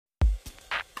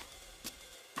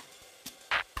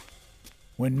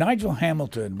When Nigel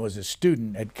Hamilton was a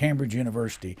student at Cambridge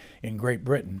University in Great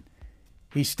Britain,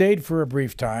 he stayed for a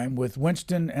brief time with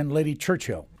Winston and Lady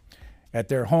Churchill at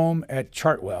their home at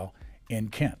Chartwell in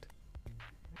Kent.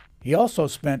 He also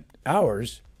spent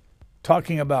hours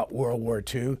talking about World War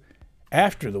II,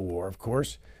 after the war, of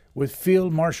course, with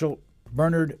Field Marshall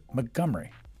Bernard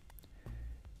Montgomery.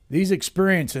 These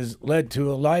experiences led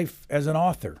to a life as an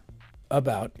author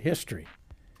about history.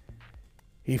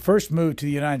 He first moved to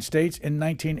the United States in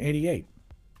 1988.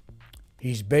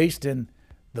 He's based in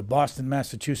the Boston,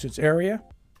 Massachusetts area.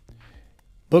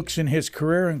 Books in his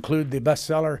career include the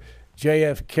bestseller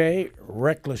JFK,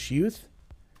 Reckless Youth,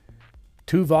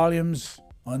 2 volumes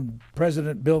on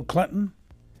President Bill Clinton,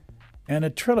 and a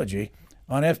trilogy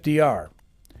on FDR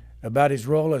about his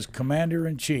role as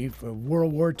Commander-in-Chief of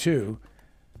World War II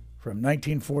from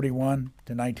 1941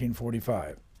 to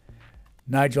 1945.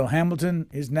 Nigel Hamilton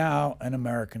is now an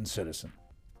American citizen.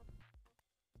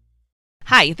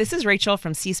 Hi, this is Rachel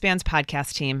from C-SPAN's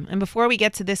podcast team. And before we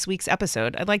get to this week's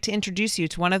episode, I'd like to introduce you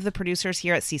to one of the producers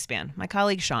here at C-SPAN, my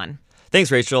colleague Sean.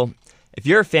 Thanks, Rachel. If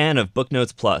you're a fan of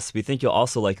Booknotes Plus, we think you'll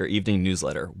also like our evening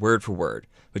newsletter, Word for Word,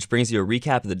 which brings you a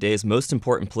recap of the day's most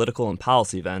important political and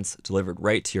policy events delivered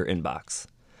right to your inbox.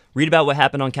 Read about what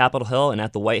happened on Capitol Hill and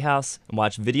at the White House, and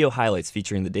watch video highlights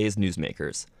featuring the day's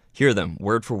newsmakers. Hear them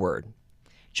word for word.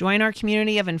 Join our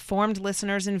community of informed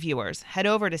listeners and viewers. Head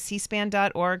over to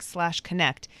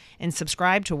cspan.org/connect and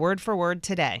subscribe to Word for Word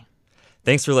today.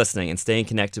 Thanks for listening and staying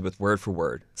connected with Word for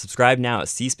Word. Subscribe now at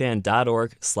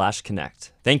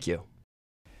cspan.org/connect. Thank you.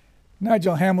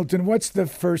 Nigel Hamilton, what's the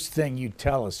first thing you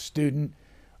tell a student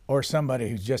or somebody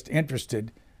who's just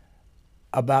interested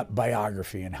about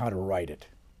biography and how to write it?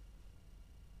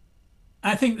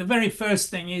 I think the very first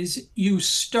thing is you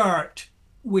start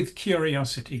with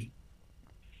curiosity.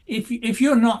 If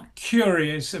you're not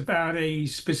curious about a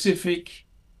specific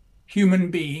human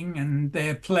being and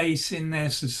their place in their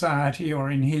society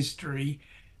or in history,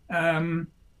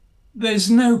 there's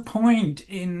no point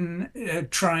in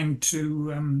trying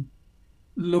to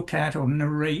look at or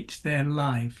narrate their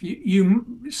life.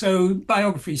 So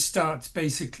biography starts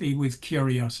basically with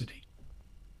curiosity.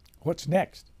 What's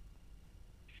next?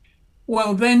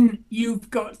 Well, then you've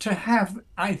got to have,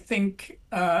 I think,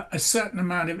 a certain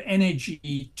amount of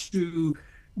energy to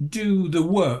do the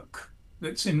work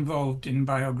that's involved in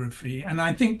biography. And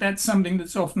I think that's something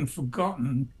that's often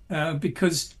forgotten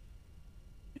because,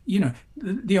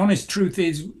 the honest truth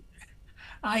is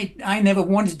I never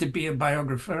wanted to be a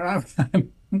biographer. I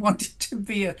wanted to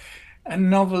be a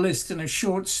novelist and a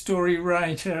short story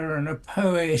writer and a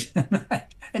poet.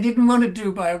 I didn't want to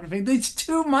do biography. There's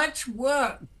too much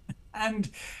work. And,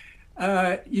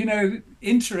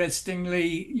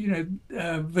 interestingly,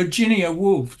 Virginia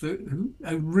Woolf,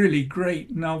 a really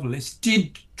great novelist,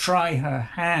 did try her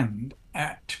hand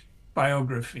at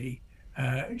biography.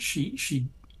 She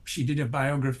did a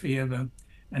biography of an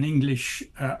English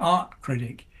art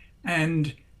critic,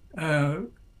 and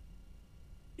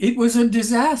it was a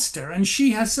disaster. And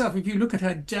she herself, if you look at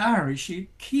her diary, she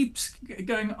keeps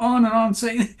going on and on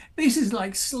saying, this is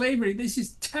like slavery, this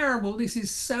is terrible, this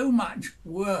is so much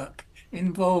work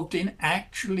involved in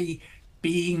actually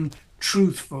being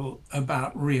truthful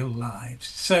about real lives.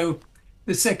 So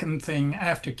the second thing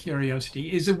after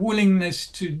curiosity is a willingness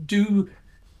to do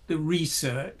the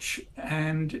research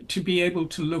and to be able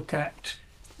to look at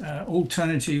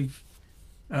alternative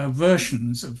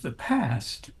versions of the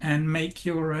past and make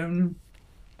your own,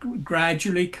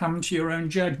 gradually come to your own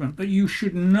judgment. But you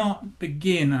should not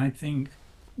begin, I think,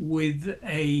 with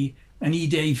an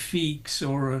idée fixe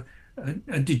or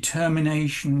a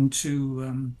determination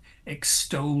to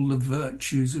extol the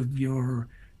virtues of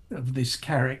this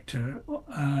character.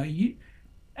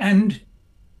 And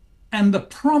the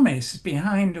promise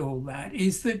behind all that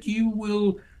is that you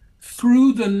will,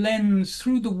 through the lens,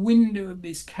 through the window of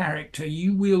this character,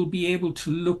 you will be able to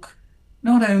look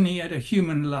not only at a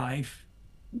human life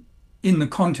in the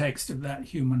context of that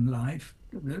human life,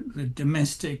 the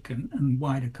domestic and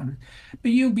wider context,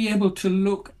 but you'll be able to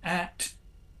look at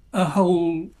a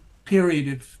whole period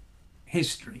of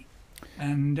history.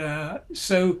 And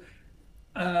so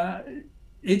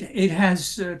it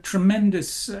has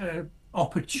tremendous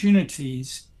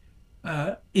opportunities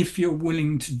if you're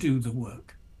willing to do the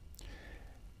work.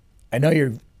 I know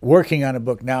you're working on a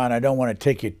book now, and I don't want to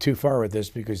take you too far with this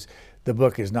because the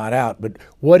book is not out, but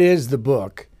what is the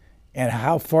book and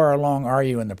how far along are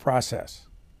you in the process?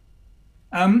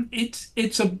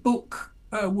 It's a book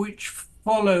which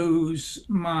follows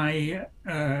my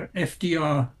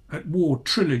FDR at War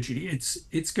trilogy.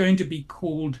 It's going to be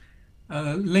called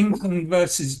Lincoln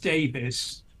versus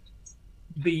Davis,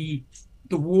 the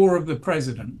The War of the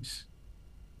Presidents.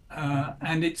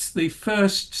 And it's the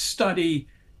first study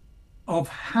of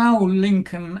how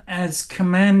Lincoln, as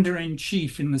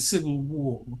commander-in-chief in the Civil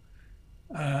War,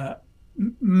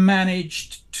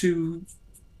 managed to,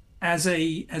 as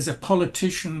a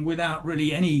politician without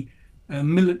really any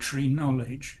military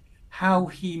knowledge, how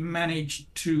he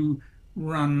managed to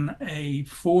run a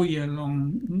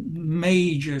 4-year-long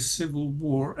major civil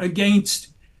war against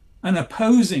an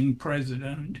opposing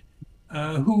president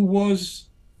who was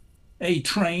a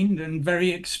trained and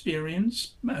very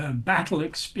experienced, battle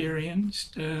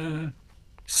experienced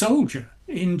soldier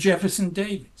in Jefferson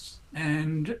Davis.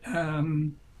 And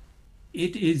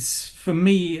it is, for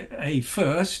me, a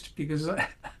first, because I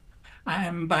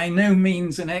am by no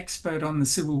means an expert on the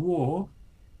Civil War,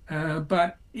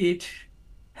 but it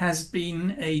has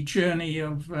been a journey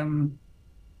of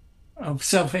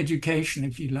self-education,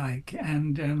 if you like,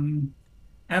 and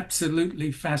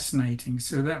absolutely fascinating.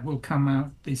 So that will come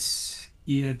out this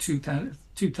year,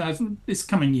 2000, this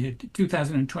coming year,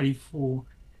 2024,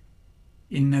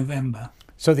 in November.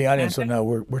 So the audience will know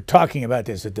we're talking about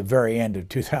this at the very end of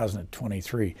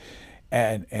 2023.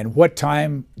 And what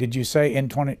time did you say in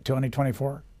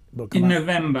 2024? In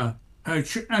November.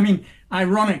 I mean,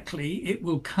 ironically, it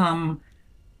will come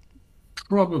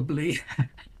probably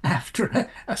after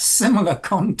a similar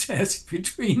contest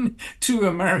between two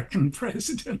American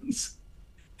presidents.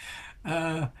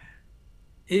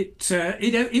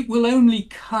 It will only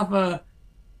cover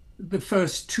the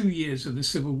first 2 years of the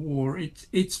Civil War.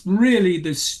 It's really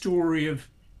the story of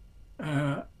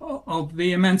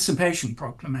the Emancipation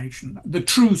Proclamation, the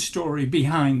true story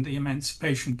behind the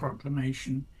Emancipation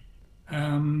Proclamation,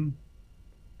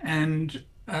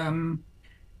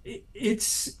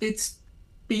 it's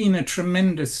been a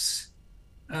tremendous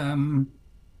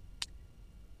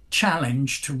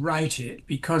challenge to write it,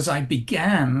 because I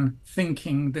began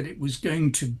thinking that it was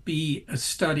going to be a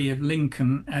study of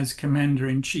Lincoln as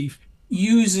commander-in-chief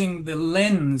using the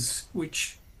lens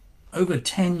which over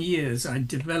 10 years I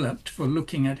developed for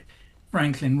looking at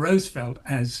Franklin Roosevelt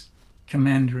as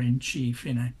commander-in-chief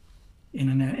in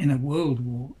a world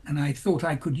war. And I thought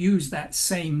I could use that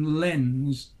same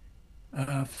lens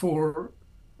for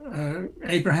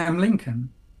Abraham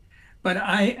Lincoln. But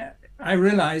I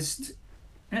realized,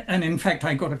 and in fact,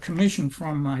 I got a commission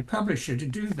from my publisher to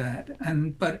do that.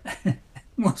 But it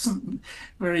wasn't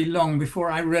very long before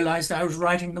I realized I was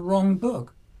writing the wrong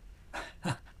book.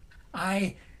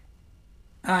 My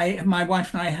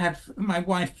wife and I my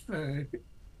wife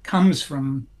comes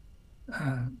from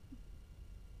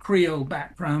Creole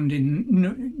background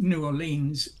in New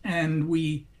Orleans, and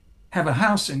we have a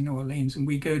house in New Orleans, and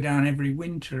we go down every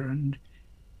winter and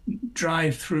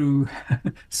drive through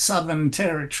Southern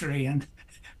territory, and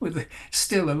with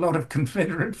still a lot of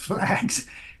Confederate flags.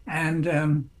 And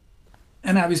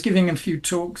I was giving a few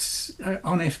talks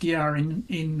on FDR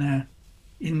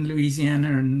in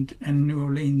Louisiana and New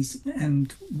Orleans.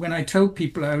 And when I told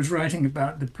people I was writing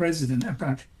about the president,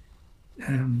 about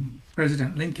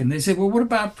President Lincoln, they said, well, what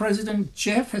about President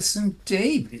Jefferson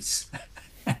Davis?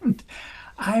 And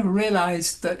I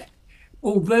realized that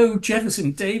although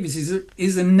Jefferson Davis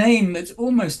is a name that's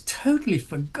almost totally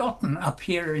forgotten up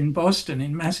here in Boston,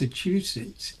 in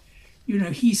Massachusetts, you know,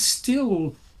 he's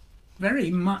still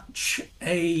very much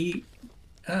a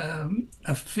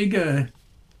figure,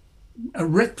 a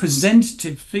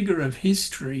representative figure of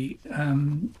history,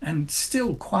 and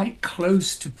still quite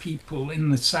close to people in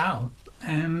the South.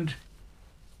 And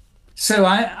so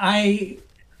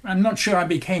I'm not sure I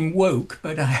became woke,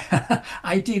 but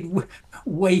I did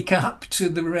wake up to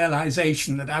the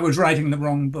realization that I was writing the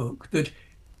wrong book, that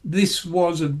this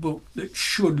was a book that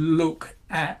should look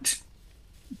at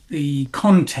the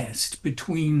contest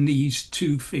between these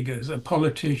two figures, a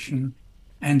politician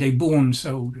and a born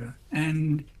soldier,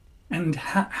 and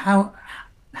how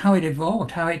it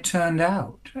evolved, how it turned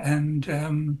out,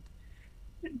 and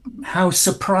how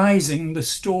surprising the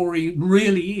story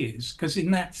really is. Because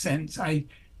in that sense, I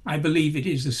believe it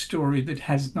is a story that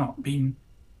has not been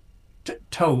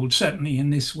told, certainly in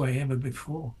this way, ever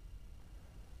before.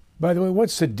 By the way,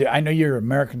 I know you're an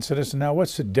American citizen now.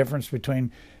 What's the difference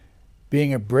between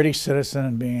being a British citizen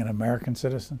and being an American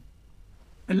citizen?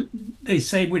 They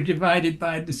say we're divided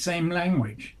by the same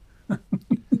language.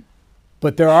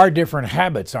 But there are different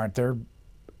habits, aren't there?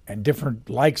 And different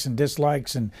likes and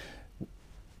dislikes. And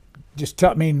just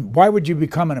tell me, why would you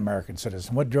become an American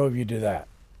citizen? What drove you to that?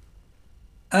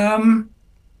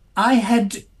 I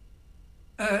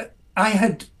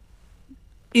had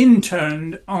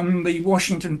interned on the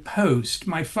Washington Post.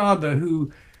 My father,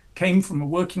 who came from a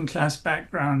working class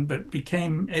background but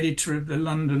became editor of the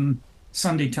London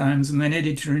Sunday Times and then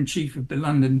editor-in-chief of the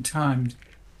London Times,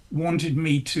 wanted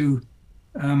me to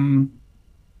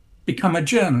become a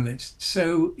journalist.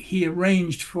 So he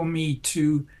arranged for me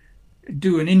to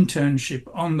do an internship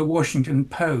on the Washington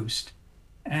Post.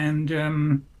 And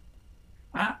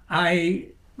I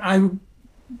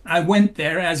went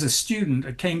there as a student,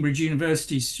 a Cambridge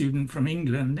University student from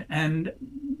England, and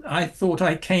I thought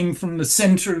I came from the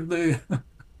center of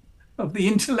the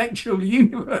intellectual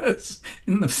universe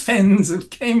in the fens of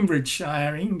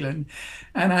Cambridgeshire, England.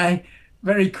 And I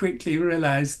very quickly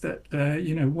realized that,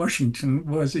 Washington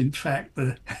was in fact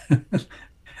the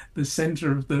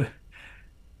center of the,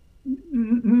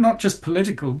 not just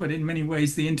political, but in many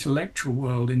ways the intellectual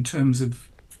world in terms of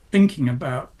thinking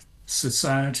about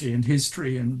society and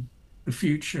history and the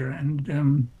future.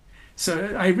 And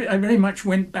so I very much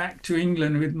went back to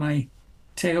England with my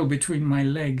tail between my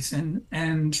legs. And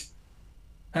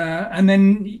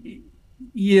then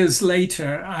years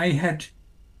later, I had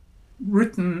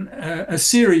written a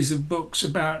series of books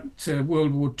about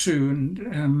World War II,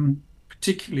 and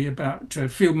particularly about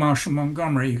Field Marshall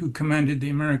Montgomery, who commanded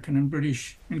the American and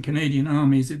British and Canadian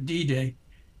armies at D-Day.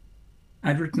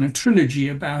 I'd written a trilogy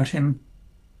about him,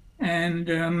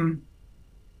 and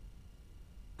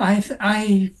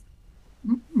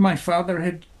my father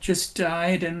had just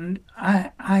died, and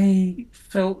I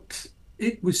felt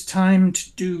it was time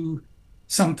to do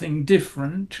something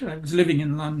different. I was living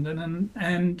in London,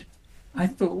 and I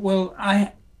thought, well,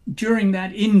 during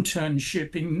that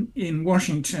internship in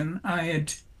Washington, I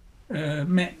had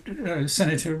met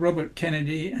Senator Robert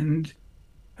Kennedy and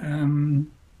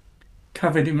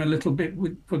covered him a little bit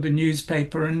for the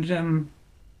newspaper, and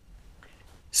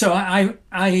so I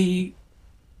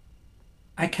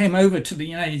came over to the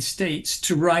United States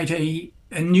to write a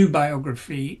new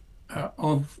biography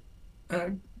of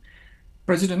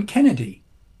President Kennedy,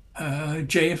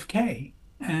 JFK,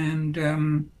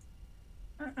 and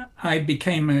I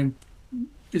became a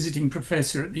visiting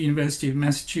professor at the University of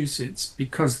Massachusetts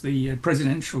because the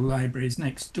presidential library is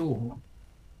next door.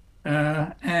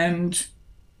 And,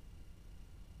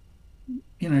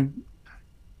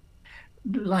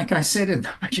 like I said at the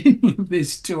beginning of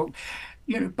this talk,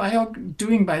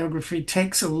 doing biography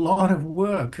takes a lot of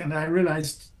work. And I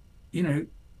realized,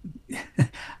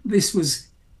 this was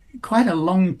quite a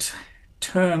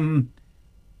long-term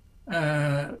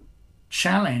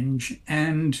challenge,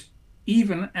 and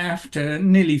even after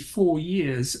nearly 4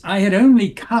 years, I had only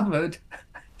covered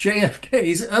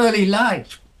JFK's early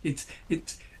life.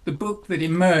 The book that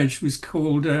emerged was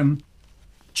called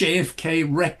JFK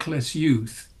Reckless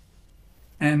Youth,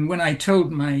 and when I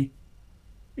told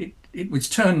it was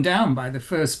turned down by the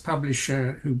first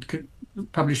publisher who'd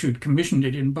commissioned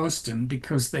it in Boston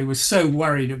because they were so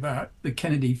worried about the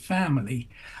Kennedy family,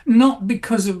 not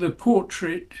because of the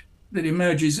portrait that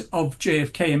emerges of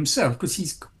JFK himself, because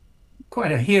he's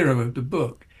quite a hero of the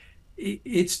book.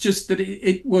 It's just that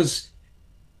it was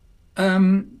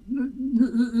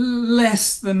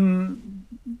less than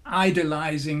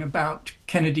idolizing about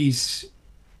Kennedy's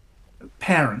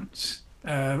parents,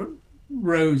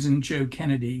 Rose and Joe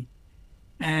Kennedy,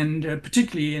 and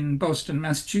particularly in Boston,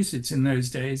 Massachusetts in those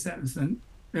days, that was the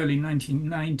early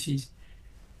 1990s,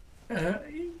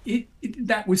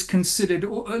 that was considered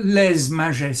lèse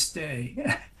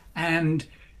majesté. And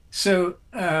so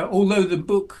although the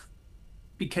book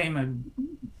became a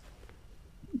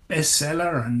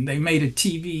bestseller and they made a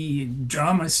TV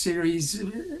drama series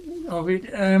of it,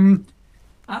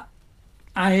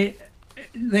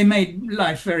 they made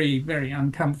life very, very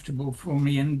uncomfortable for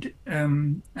me,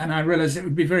 and I realized it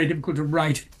would be very difficult to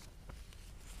write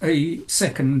a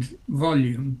second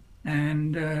volume,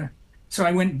 and so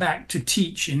I went back to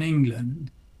teach in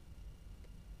England.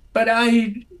 But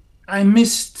I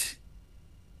missed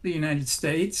the United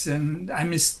States, and I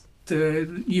missed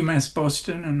UMass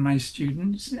Boston and my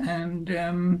students, and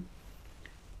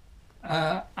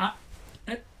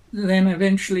then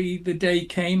eventually the day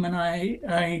came, and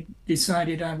I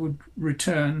decided I would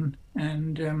return,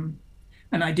 and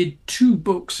I did 2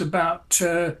 books about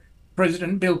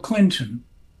President Bill Clinton.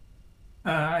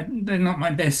 They're not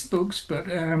my best books, but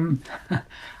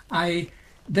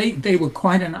they were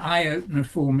quite an eye-opener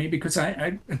for me, because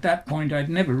I at that point I'd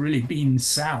never really been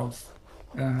south,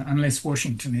 unless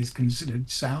Washington is considered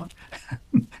south,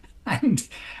 and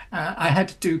I had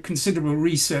to do considerable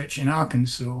research in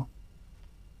Arkansas.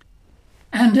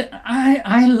 And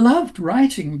I loved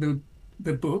writing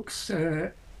the books.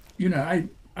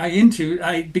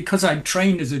 Because I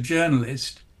trained as a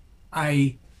journalist,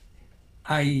 I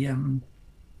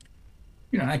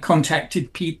I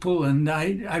contacted people, and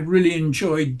I really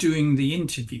enjoyed doing the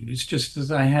interviews, just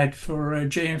as I had for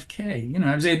JFK.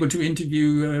 I was able to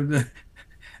interview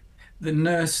the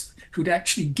nurse who'd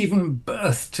actually given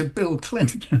birth to Bill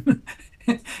Clinton,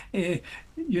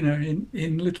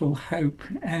 in Little Hope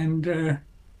and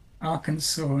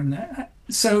Arkansas, and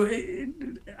so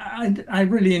I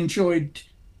really enjoyed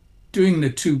doing the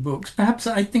two books. Perhaps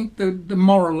I think the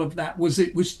moral of that was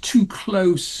it was too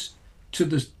close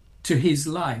to his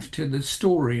life, to the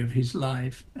story of his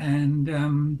life, and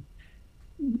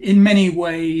in many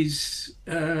ways,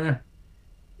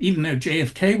 even though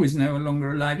JFK was no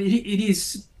longer alive, it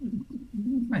is,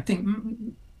 I think,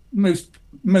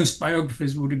 most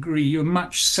biographers would agree, you're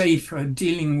much safer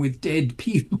dealing with dead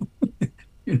people.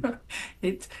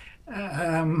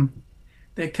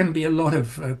 There can be a lot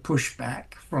of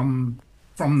pushback from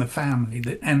the family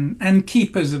and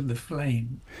keepers of the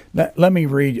flame. Let me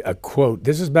read a quote.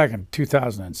 This is back in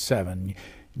 2007.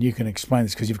 You can explain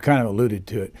this because you've kind of alluded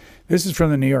to it. This is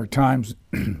from the New York Times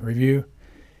review.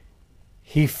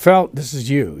 He felt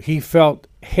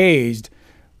hazed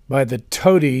by the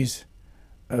toadies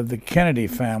of the Kennedy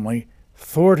family,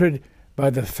 thwarted by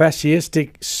the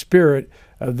fascistic spirit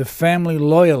of the family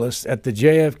loyalists at the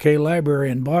JFK Library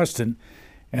in Boston,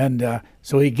 and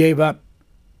so he gave up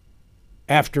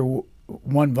after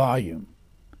one volume.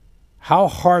 How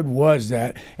hard was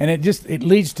that? And it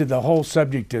leads to the whole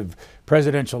subject of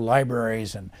presidential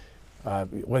libraries, and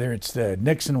whether it's the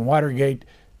Nixon Watergate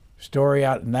story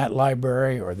out in that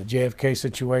library or the JFK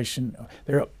situation.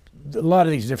 There are a lot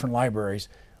of these different libraries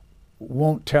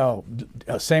won't tell.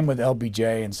 Same with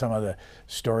LBJ and some of the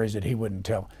stories that he wouldn't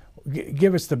tell.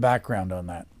 Give us the background on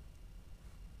that.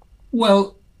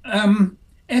 Well,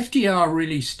 FDR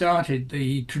really started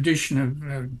the tradition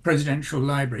of presidential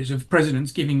libraries, of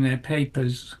presidents giving their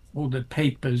papers, or the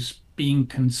papers being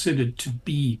considered to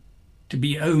be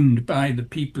owned by the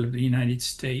people of the United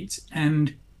States.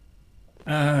 And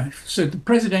so the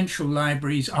presidential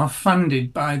libraries are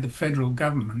funded by the federal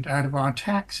government out of our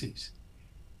taxes.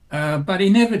 But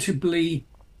inevitably,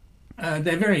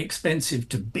 they're very expensive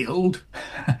to build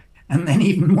and then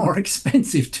even more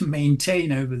expensive to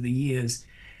maintain over the years.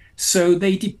 So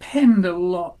they depend a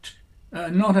lot,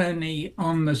 not only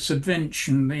on the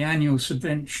subvention, the annual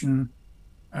subvention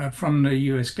from the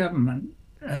US government,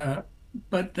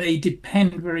 but they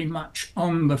depend very much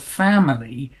on the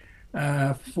family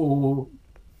for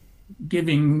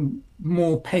giving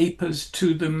more papers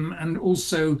to them, and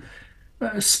also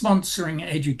sponsoring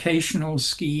educational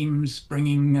schemes,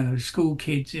 bringing school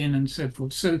kids in and so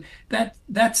forth. So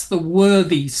that's the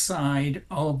worthy side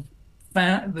of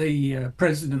the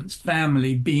president's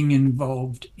family being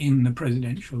involved in the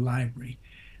presidential library.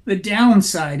 The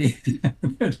downside is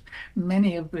that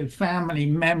many of the family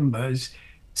members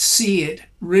see it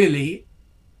really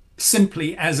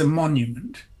simply as a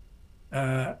monument.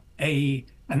 I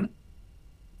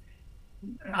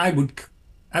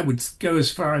would go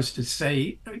as far as to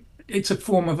say it's a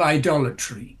form of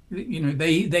idolatry.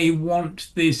 They want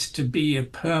this to be a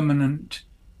permanent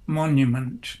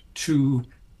monument to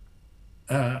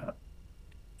a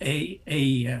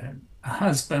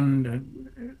husband,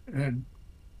 an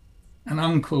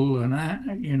uncle, a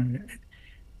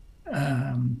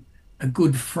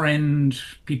good friend,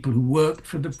 people who worked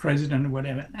for the president or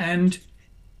whatever. And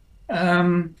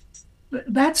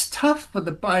that's tough for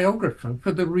the biographer,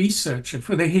 for the researcher,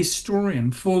 for the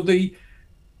historian, for the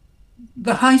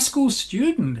high school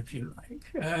student, if you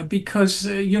like, because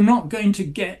you're not going to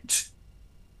get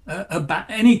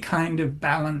any kind of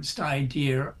balanced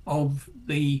idea of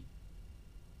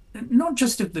not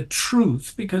just of the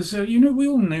truth, because we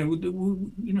all know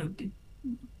that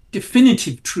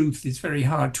definitive truth is very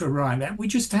hard to arrive at. We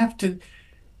just have to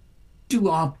do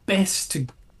our best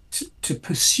to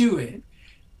pursue it.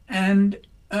 And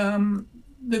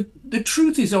the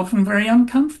truth is often very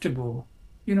uncomfortable,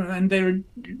 and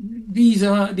these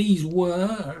were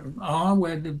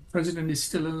where the president is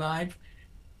still alive.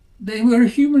 They were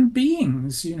human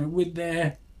beings, with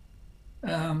their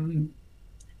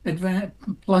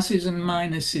pluses and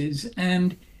minuses,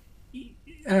 and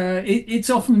it's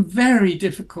often very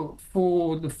difficult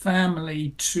for the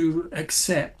family to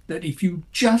accept that if you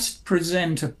just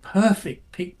present a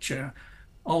perfect picture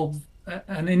of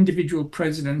an individual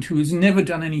president who has never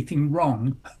done anything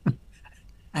wrong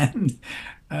and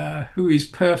who is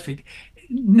perfect,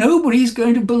 nobody's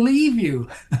going to believe you.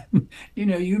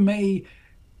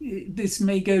 This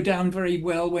may go down very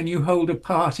well when you hold a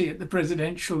party at the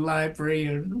presidential library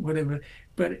or whatever,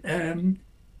 but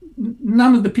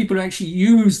none of the people who actually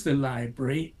use the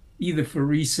library, either for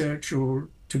research or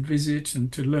to visit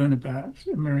and to learn about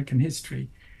American history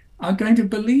are going to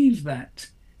believe that.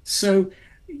 So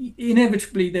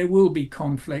inevitably there will be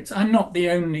conflicts. I'm not the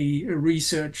only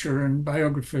researcher and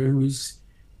biographer who's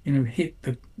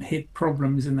hit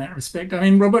problems in that respect. I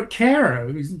mean, Robert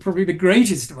Caro, who's probably the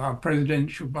greatest of our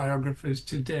presidential biographers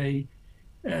today,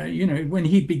 when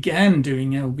he began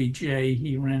doing LBJ,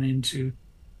 he ran into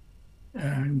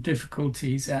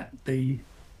difficulties at the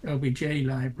LBJ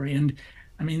library. And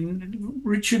I mean,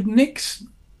 Richard Nixon,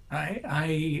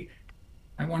 I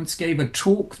once gave a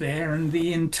talk there, and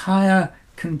the entire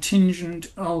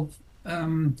contingent of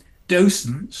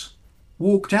docents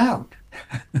walked out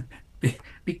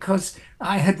because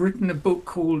I had written a book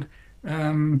called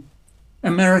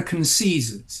American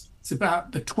Caesars. It's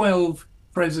about the 12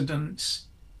 presidents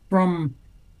from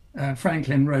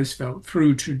Franklin Roosevelt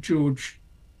through to George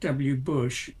W.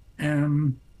 Bush.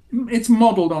 It's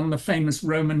modeled on the famous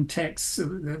Roman texts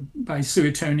by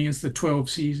Suetonius, the 12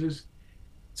 Caesars.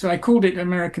 So I called it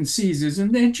American Caesars,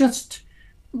 and they're just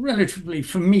relatively,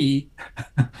 for me,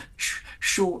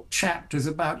 short chapters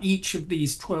about each of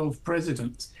these 12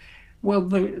 presidents. Well,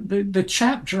 the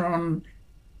chapter on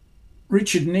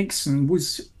Richard Nixon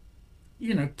was,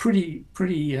 pretty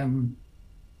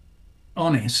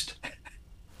honest.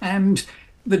 And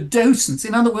the docents,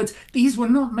 in other words, these were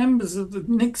not members of the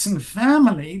Nixon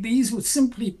family. These were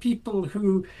simply people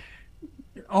who,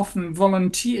 often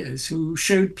volunteers, who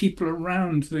showed people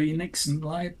around the Nixon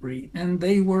library, and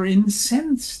they were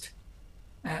incensed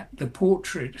at the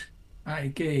portrait I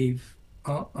gave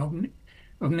of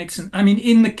Nixon. I mean,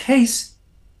 in the case,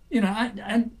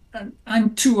 I'm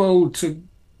too old to,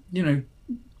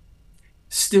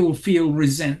 still feel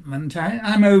resentment.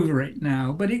 I'm over it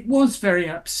now, but it was very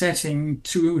upsetting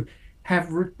to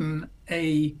have written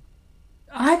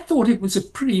I thought it was a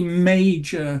pretty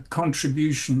major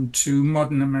contribution to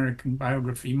modern American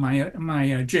biography, my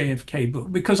JFK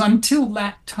book, because until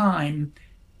that time,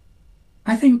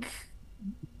 I think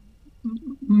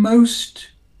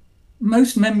most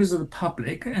members of the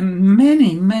public and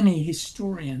many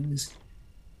historians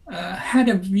had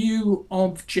a view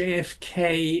of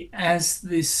JFK as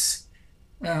this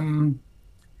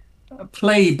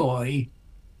playboy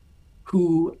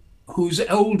whose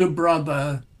older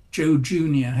brother, Joe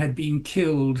Jr., had been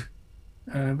killed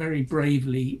very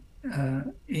bravely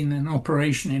in an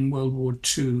operation in World War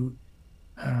II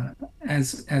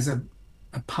as a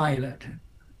pilot,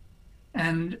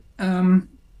 and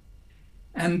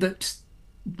that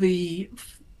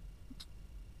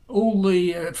all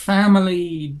the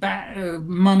family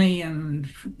money and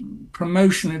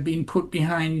promotion had been put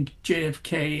behind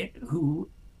JFK, who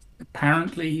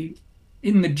apparently,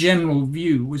 in the general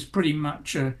view, was pretty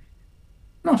much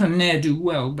not a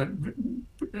ne'er-do-well, but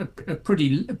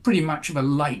pretty much of a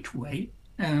lightweight.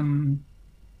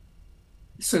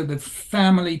 So the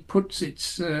family puts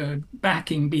its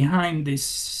backing behind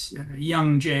this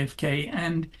young JFK,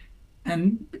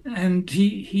 and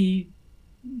he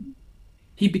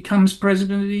becomes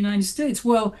president of the United States.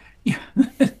 Well,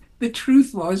 the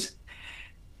truth was,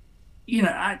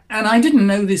 and I didn't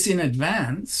know this in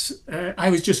advance. I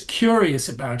was just curious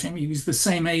about him. He was the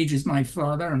same age as my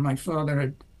father, and my father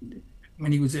had,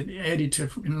 when he was an editor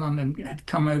in London, had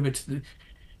come over to the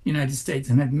United States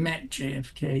and had met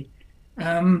JFK.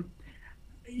 When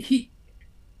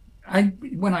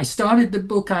I started the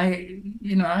book, I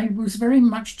was very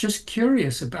much just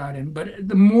curious about him. But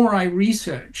the more I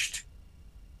researched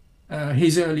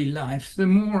his early life, the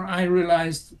more I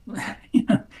realized,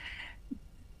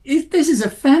 if this is a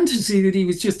fantasy that he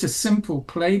was just a simple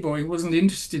playboy, wasn't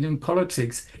interested in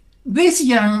politics, this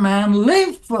young man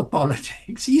lived for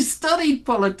politics. He studied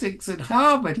politics at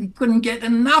Harvard. He couldn't get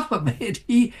enough of it.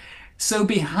 So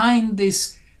behind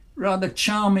this rather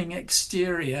charming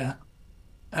exterior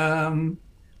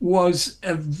was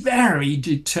a very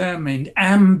determined,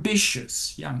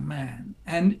 ambitious young man.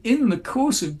 And in the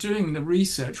course of doing the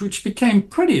research, which became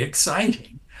pretty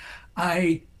exciting,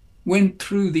 I went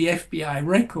through the FBI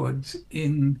records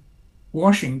in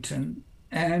Washington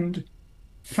and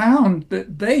found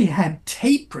that they had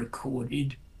tape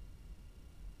recorded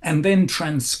and then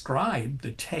transcribed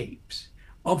the tapes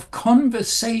of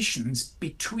conversations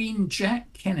between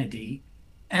Jack Kennedy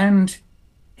and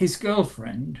his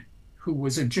girlfriend, who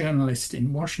was a journalist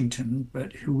in Washington,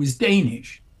 but who was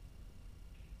Danish.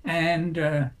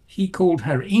 And he called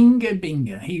her Inga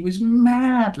Binga. He was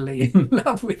madly in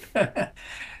love with her,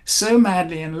 so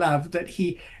madly in love that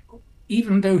he,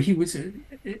 even though he was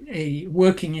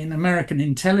working in American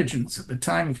intelligence at the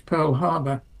time of Pearl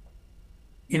Harbor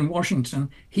in Washington,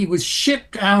 he was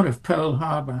shipped out of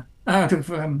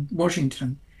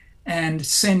Washington and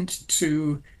sent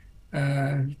to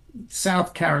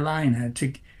South Carolina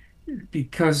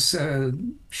because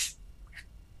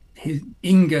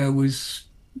Inga was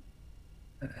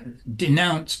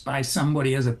denounced by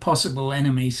somebody as a possible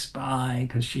enemy spy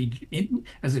because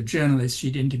as a journalist,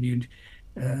 she'd interviewed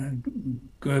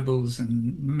Goebbels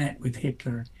and met with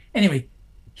Hitler. Anyway,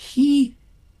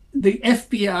 the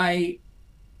FBI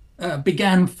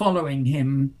began following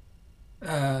him,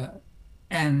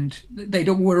 and they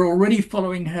were already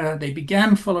following her. They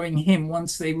began following him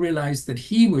once they realized that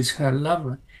he was her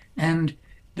lover, and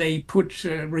they put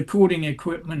recording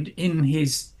equipment in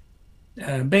his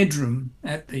bedroom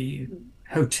at the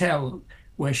hotel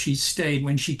where she stayed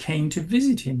when she came to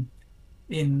visit him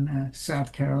in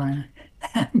South Carolina.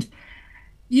 And,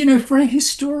 for a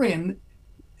historian,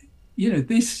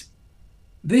 this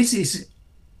is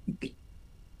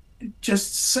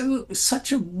just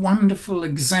such a wonderful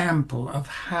example of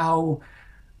how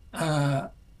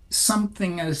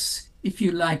something as, if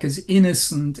you like, as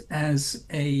innocent as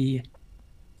a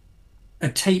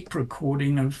tape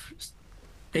recording of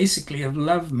basically of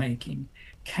lovemaking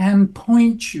can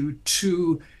point you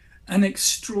to an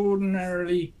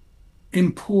extraordinarily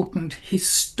important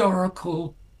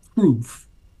historical proof,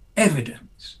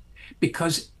 evidence,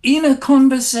 because in a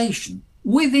conversation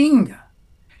with Inga,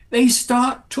 they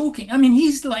start talking. I mean,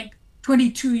 he's like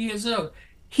 22 years old.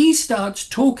 He starts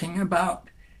talking about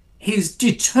his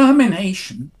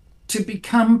determination to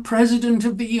become president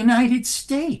of the United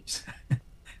States.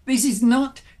 This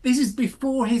is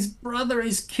before his brother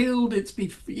is killed. It's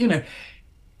before,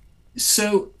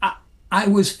 So I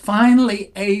was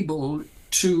finally able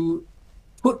to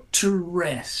put to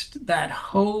rest that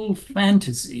whole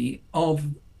fantasy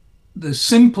of the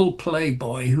simple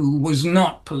playboy who was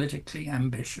not politically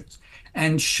ambitious,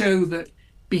 and show that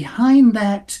behind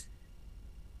that,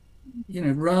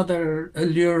 rather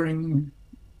alluring,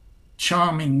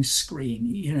 charming screen,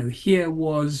 here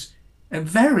was a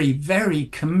very, very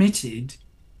committed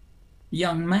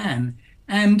young man.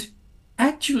 And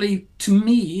actually, to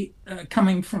me,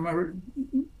 coming from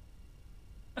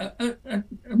a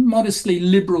modestly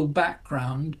liberal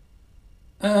background,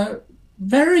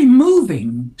 very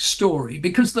moving story,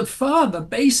 because the father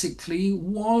basically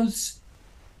was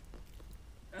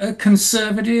a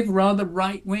conservative, rather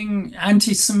right-wing,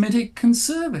 anti-Semitic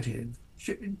conservative,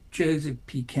 Joseph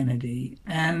P. Kennedy,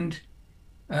 and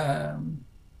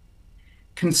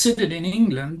considered in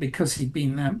England, because he'd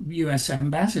been a US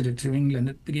ambassador to England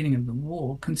at the beginning of the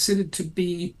war, considered to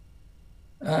be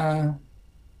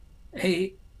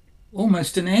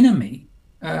almost an enemy.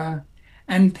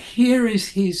 And here is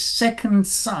his second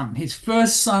son. His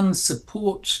first son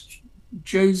supports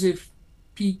Joseph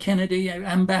P. Kennedy,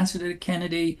 Ambassador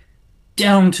Kennedy,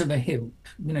 down to the hilt,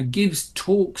 gives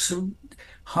talks at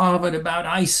Harvard about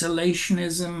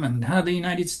isolationism and how the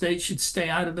United States should stay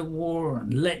out of the war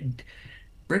and let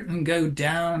Britain go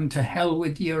down, to hell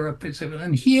with Europe.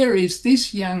 And here is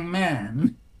this young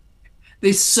man,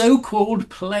 this so-called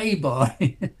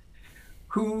playboy,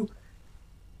 who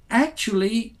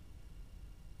actually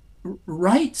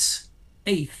writes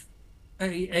a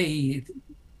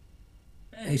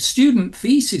student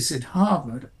thesis at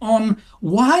Harvard on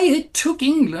why it took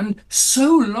England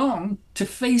so long to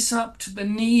face up to the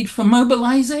need for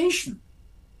mobilization.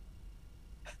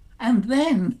 And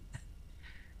then,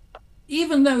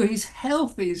 even though his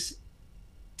health is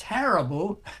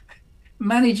terrible,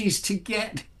 manages to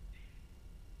get,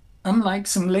 unlike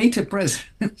some later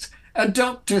presidents, a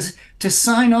doctor to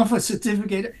sign off a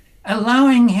certificate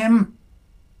allowing him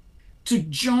to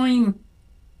join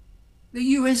the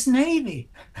US Navy.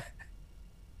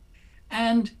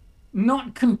 And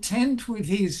not content with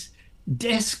his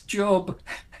desk job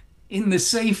in the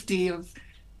safety of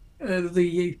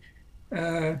the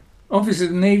Office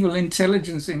of Naval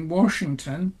Intelligence in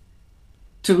Washington,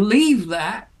 to leave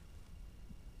that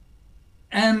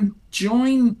and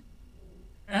join,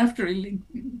 after he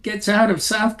gets out of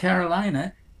South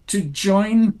Carolina, to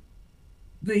join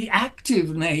the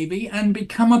active Navy and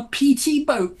become a PT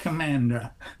boat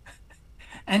commander.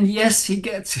 And yes, he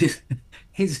gets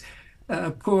his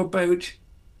poor boat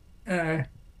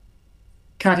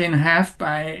cut in half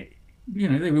by,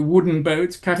 they were wooden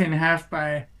boats, cut in half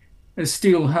by a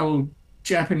steel-hulled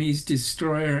Japanese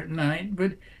destroyer at night.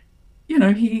 But,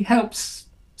 he helps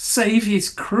save his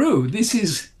crew. This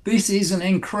is an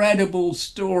incredible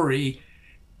story.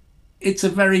 It's a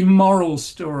very moral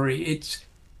story. It's,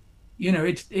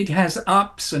 it has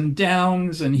ups and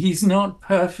downs, and he's not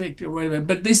perfect or whatever.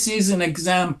 But this is an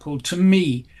example to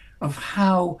me of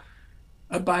how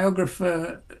a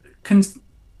biographer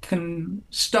can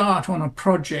start on a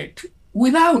project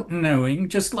without knowing,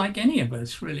 just like any of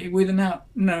us, really, without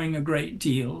knowing a great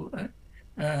deal,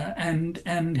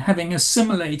 and having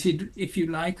assimilated, if you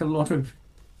like, a lot of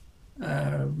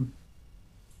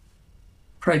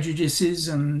prejudices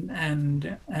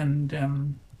and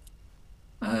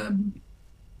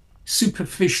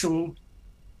superficial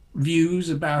views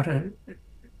about a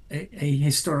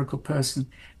historical person.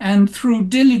 And through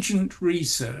diligent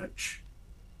research,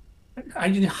 I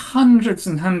did hundreds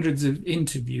and hundreds of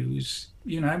interviews.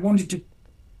 I wanted to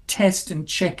test and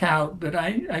check out that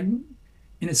I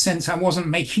in a sense, I wasn't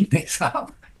making this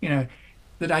up,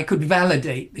 that I could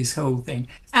validate this whole thing.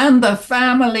 And the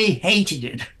family hated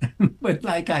it. But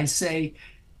like I say,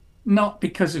 not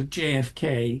because of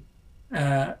JFK,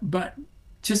 but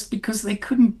just because they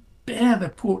couldn't bear the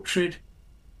portrait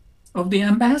of the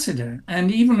ambassador,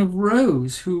 and even of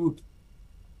Rose, who,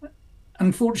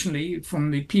 unfortunately,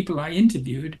 from the people I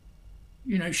interviewed,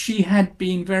 she had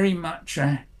been very much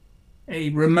a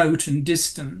remote and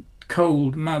distant,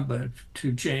 cold mother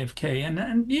to JFK.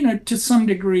 And to some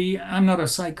degree, I'm not a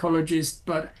psychologist,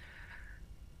 but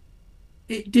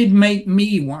it did make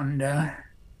me wonder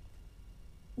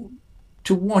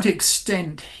to what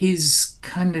extent his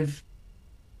kind of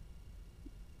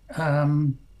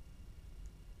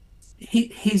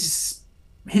his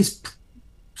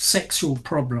sexual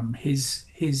problem, his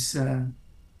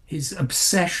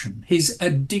obsession, his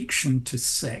addiction to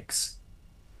sex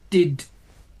did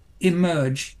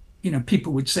emerge.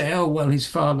 People would say, oh, well, his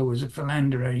father was a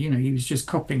philanderer, he was just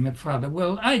copying the father.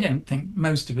 Well, I don't think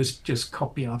most of us just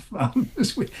copy our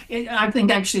fathers. I think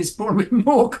actually it's probably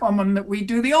more common that we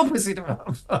do the opposite of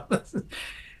our fathers.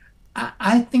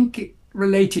 I think it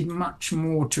related much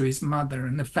more to his mother,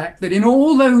 and the fact that in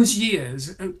all those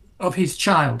years of his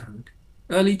childhood,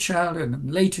 early childhood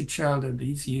and later childhood,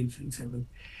 these years,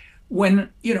 when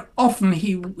often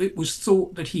it was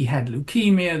thought that he had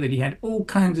leukemia, that he had all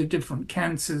kinds of different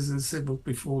cancers,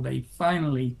 before they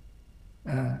finally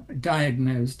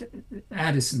diagnosed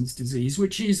Addison's disease,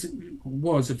 which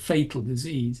was a fatal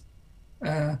disease.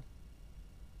 In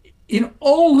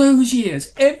all those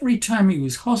years, every time he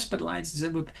was hospitalized,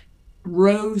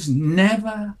 Rose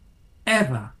never,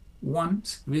 ever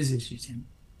once visited him.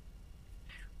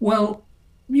 Well,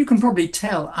 you can probably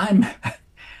tell I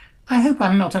hope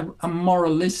I'm not a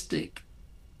moralistic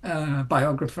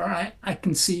biographer. I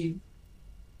can see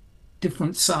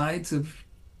different sides of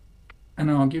an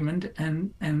argument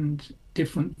and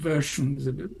different versions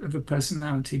of a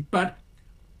personality. But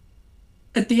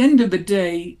at the end of the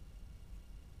day,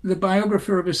 the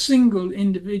biographer of a single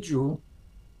individual,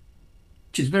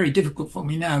 which is very difficult for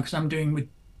me now because I'm dealing with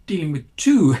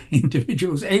two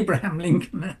individuals, Abraham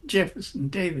Lincoln and Jefferson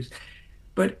Davis.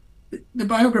 But the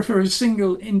biographer of a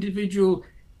single individual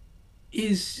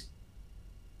is,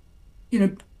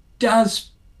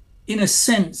 does, in a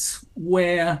sense,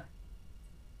 wear,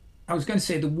 I was going to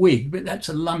say the wig, but that's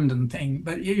a London thing,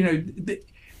 but,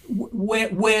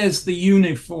 wears the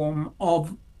uniform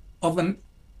of a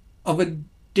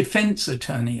defense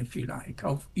attorney, if you like,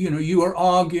 you are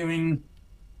arguing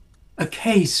a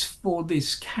case for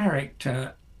this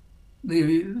character,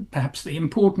 perhaps the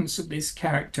importance of this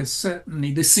character,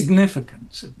 certainly the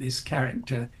significance of this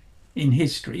character in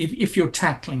history, if you're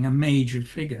tackling a major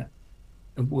figure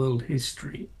of world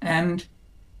history. And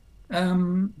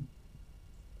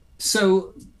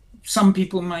so some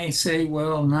people may say,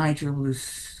 well, Nigel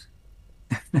was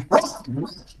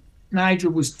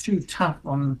too tough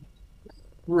on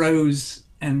Rose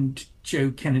and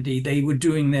Joe Kennedy. They were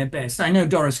doing their best. I know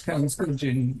Doris Kearns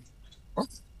Goodwin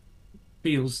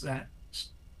felt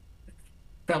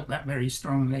that very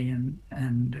strongly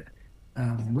and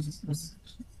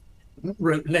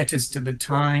wrote letters to the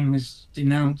Times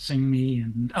denouncing me,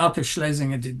 and Arthur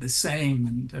Schlesinger did the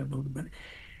same.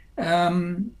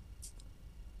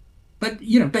 But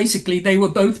basically they were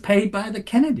both paid by the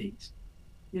Kennedys.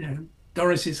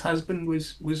 Doris's husband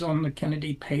was on the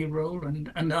Kennedy payroll,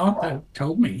 and Arthur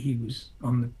told me he was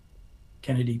on the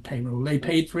Kennedy payroll. They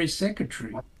paid for his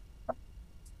secretary.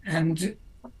 And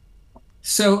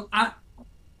so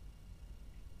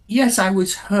yes, I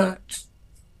was hurt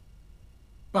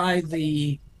by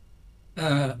the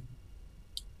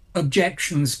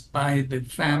objections by the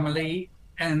family,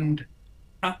 and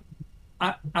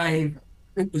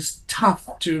it was tough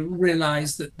to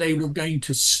realize that they were going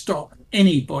to stop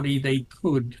anybody they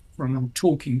could from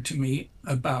talking to me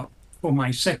for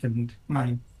my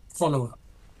follow-up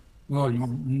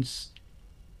volumes.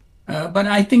 But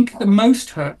I think the most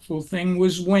hurtful thing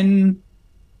was when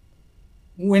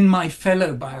my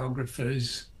fellow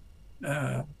biographers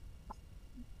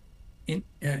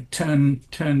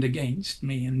turned against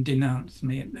me and denounced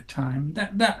me at the time.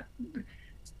 That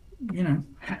you know,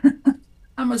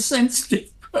 I'm a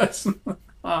sensitive person at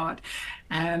heart,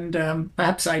 and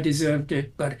perhaps I deserved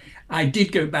it. But I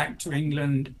did go back to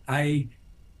England. I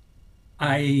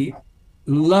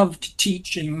loved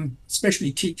teaching,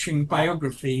 especially teaching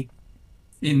biography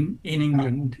in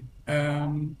England.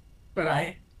 But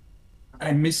I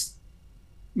missed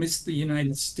the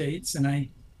United States, and I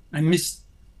missed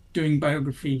doing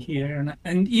biography here.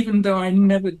 And even though I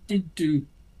never did do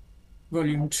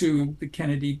volume 2 of the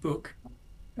Kennedy book,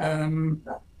 I've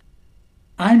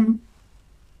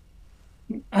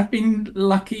been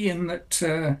lucky in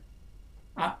that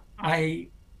I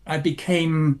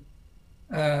became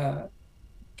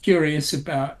curious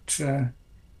about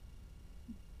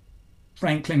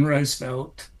Franklin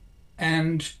Roosevelt,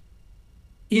 and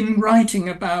in writing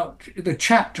about the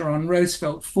chapter on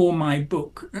Roosevelt for my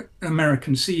book,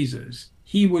 American Caesars,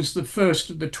 he was the first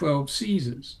of the 12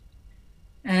 Caesars.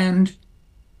 And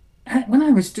when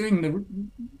I was doing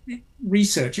the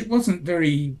research, it wasn't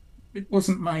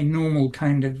my normal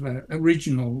kind of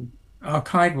original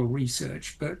archival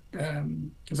research, but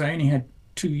because I only had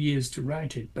 2 years to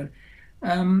write it. But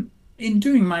in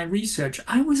doing my research,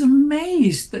 I was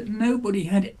amazed that nobody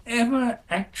had ever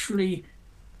actually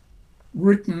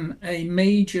written a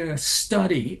major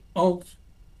study of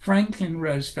Franklin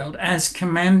Roosevelt as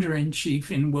commander-in-chief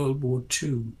in World War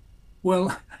II.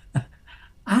 Well,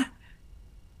 I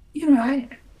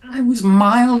was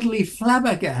mildly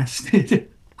flabbergasted.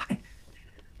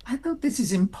 I thought, this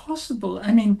is impossible.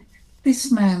 I mean, this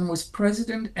man was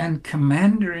president and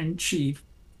commander-in-chief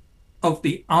of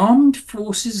the armed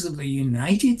forces of the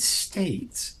United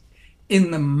States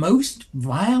in the most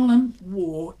violent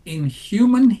war in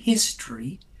human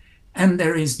history, and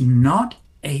there is not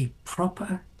a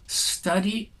proper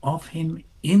study of him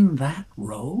in that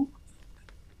role.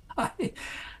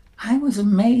 I was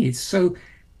amazed. So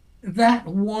that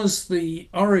was the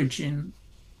origin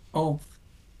of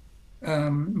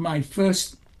my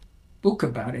first book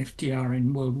about FDR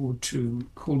in World War II,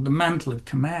 called The Mantle of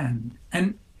Command.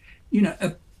 And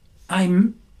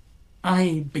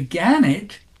I began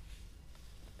it.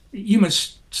 You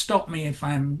must stop me if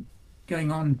I'm going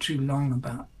on too long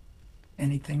about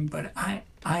anything, but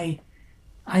I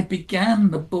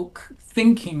began the book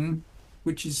thinking,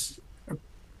 which is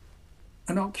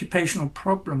an occupational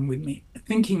problem with me,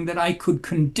 thinking that I could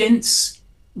condense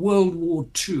World War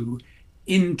II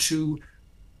into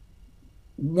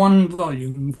one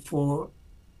volume for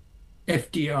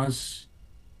FDR's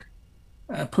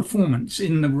performance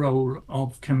in the role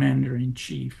of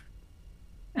commander-in-chief.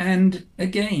 And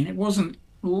again, it wasn't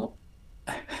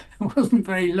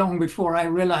very long before I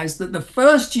realized that the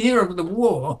first year of the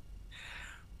war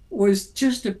was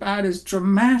just about as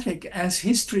dramatic as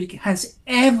history has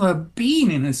ever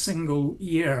been in a single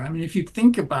year. I mean, if you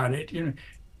think about it,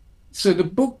 so the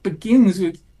book begins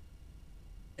with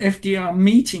FDR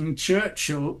meeting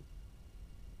Churchill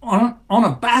on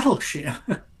a battleship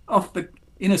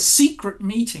in a secret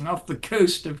meeting off the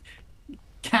coast of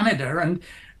Canada. And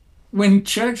when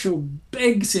Churchill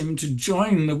begs him to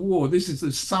join the war, this is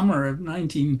the summer of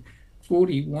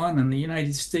 1941, and the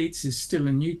United States is still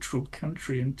a neutral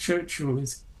country, and Churchill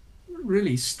is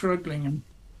really struggling. And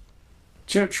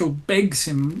Churchill begs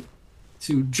him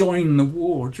to join the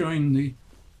war, join the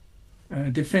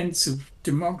defense of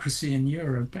democracy in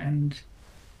Europe. And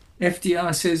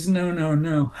FDR says,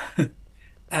 no,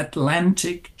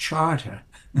 Atlantic Charter.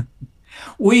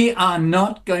 We are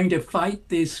not going to fight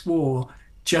this war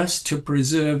just to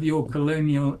preserve your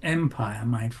colonial empire,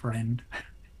 my friend.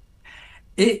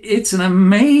 It's an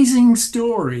amazing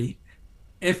story,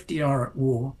 FDR at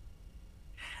war.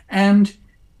 And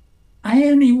I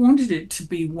only wanted it to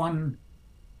be one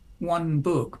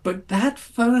book, but that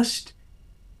first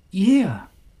year,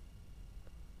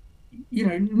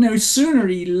 no sooner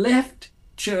he left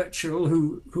Churchill,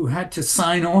 who had to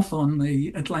sign off on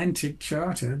the Atlantic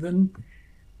Charter, than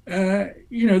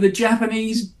the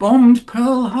Japanese bombed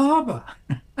Pearl Harbor.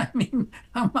 I mean,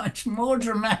 how much more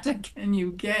dramatic can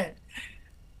you get?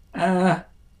 And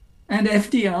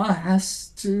FDR has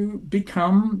to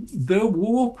become the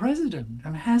war president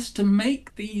and has to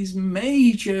make these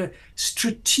major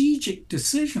strategic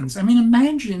decisions. I mean,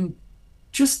 imagine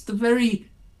just the very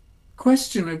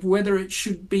question of whether it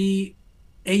should be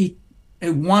a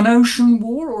one ocean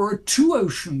war or a two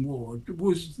ocean war.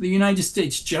 Was the United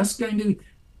States just going to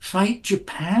fight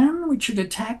Japan, which had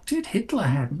attacked it? Hitler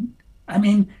hadn't. I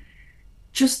mean,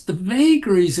 just the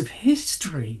vagaries of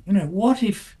history. What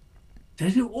if,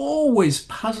 that it always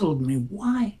puzzled me.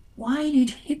 Why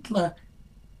did Hitler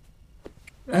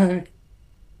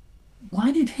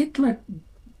why did Hitler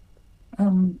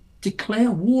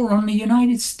declare war on the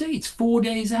United States 4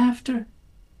 days after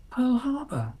Pearl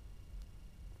Harbor?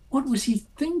 What was he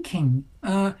thinking?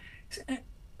 I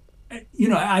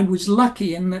was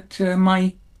lucky in that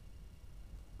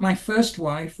my first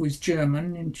wife was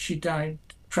German, and she died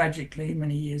tragically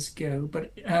many years ago.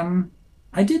 But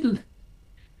I did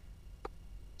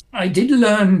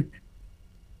learn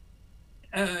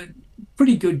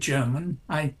pretty good German.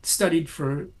 I studied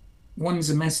for one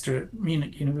semester at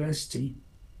Munich University,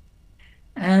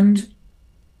 and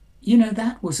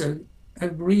that was a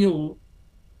real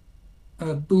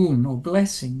boon or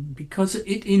blessing, because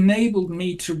it enabled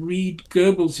me to read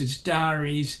Goebbels's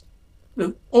diaries,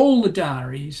 all the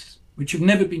diaries, which have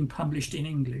never been published in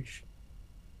English.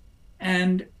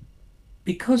 And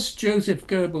because Joseph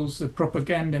Goebbels, the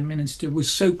propaganda minister,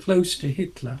 was so close to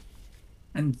Hitler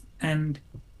and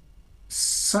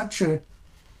such an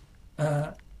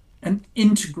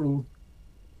integral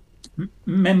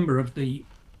member of the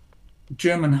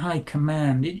German High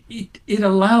Command, it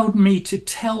allowed me to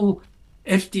tell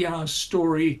FDR's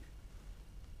story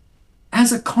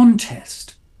as a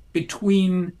contest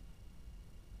between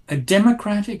a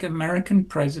democratic American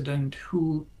president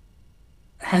who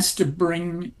has to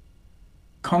bring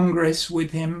Congress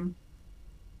with him,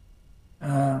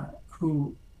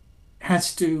 who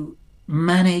has to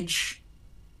manage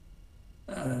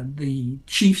the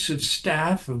chiefs of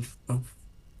staff of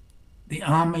the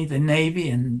Army, the Navy,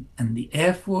 and the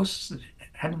Air Force that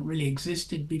hadn't really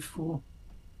existed before.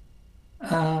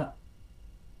 How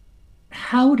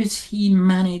does he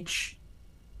manage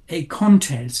a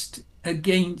contest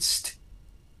against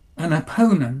an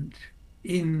opponent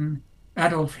in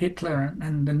Adolf Hitler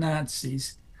and the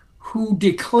Nazis, who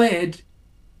declared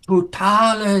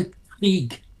totale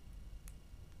Krieg,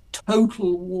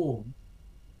 total war?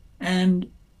 And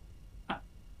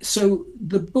so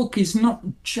the book is not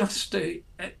just the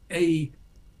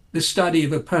study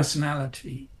of a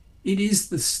personality. It is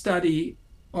the study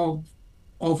of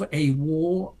a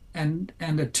war and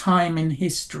a time in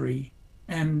history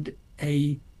and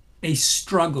a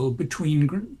struggle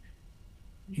between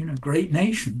great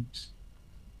nations.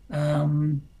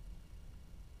 One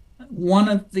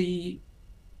of the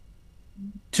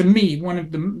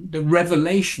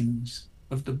revelations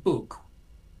of the book,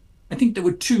 I think there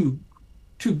were two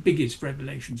biggest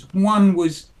revelations. One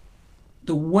was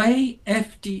the way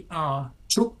FDR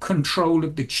took control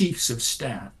of the chiefs of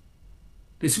staff.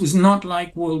 This was not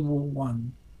like World War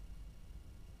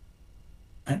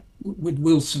I with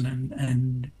Wilson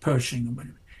and Pershing or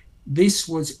whatever. This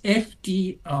was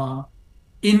FDR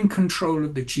in control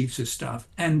of the chiefs of staff.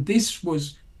 And this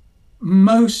was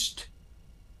most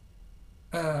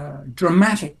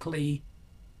dramatically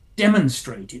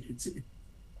demonstrated.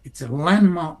 It's a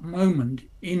landmark moment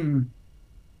in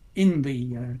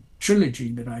the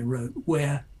trilogy that I wrote,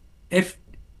 where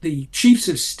the chiefs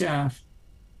of staff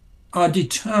are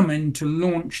determined to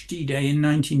launch D-Day in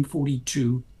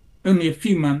 1942, only a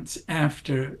few months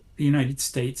after the United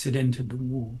States had entered the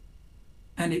war.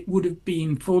 And it would have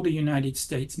been, for the United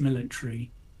States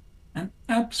military, an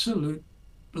absolute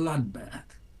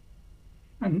bloodbath.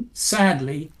 And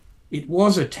sadly, it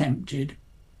was attempted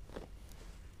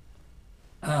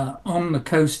on the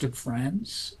coast of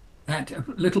France at a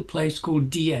little place called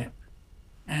Dieppe,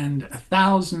 and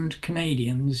 1,000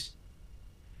 Canadians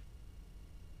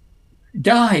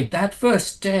died that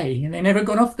first day, and they never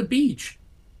got off the beach.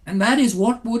 And that is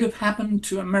what would have happened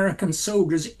to American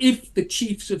soldiers if the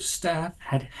chiefs of staff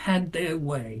had had their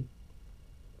way.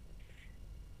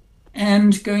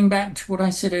 And going back to what I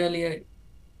said earlier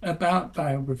about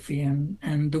biography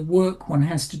and the work one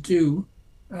has to do,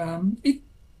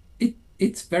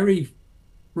 it's very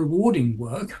rewarding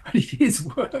work, but it is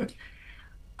work.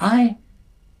 I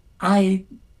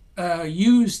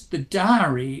used the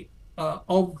diary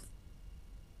of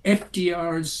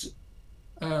FDR's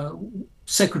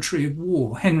Secretary of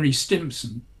War, Henry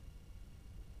Stimson,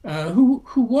 who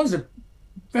was a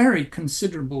very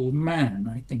considerable man,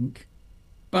 I think,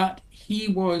 but he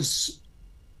was,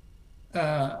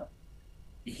 I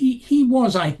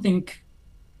think,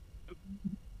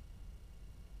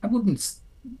 I wouldn't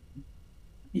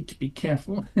need to be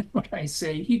careful what I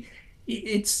say.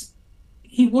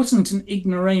 He wasn't an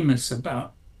ignoramus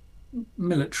about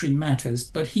military matters,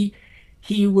 but he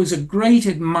was a great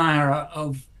admirer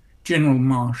of General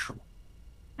Marshall.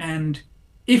 And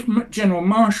if General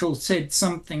Marshall said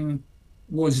something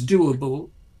was doable,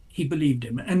 he believed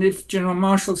him. And if General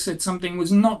Marshall said something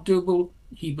was not doable,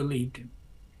 he believed him.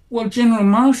 Well, General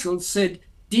Marshall said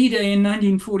D-Day in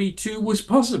 1942 was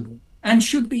possible and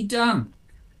should be done.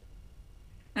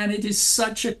 And it is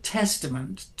such a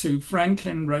testament to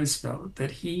Franklin Roosevelt that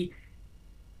he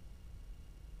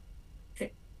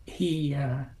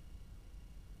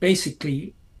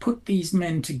basically put these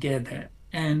men together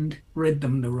and read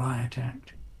them the Riot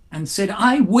Act and said,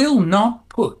 I will not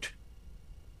put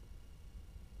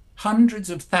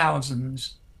hundreds of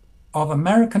thousands of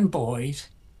American boys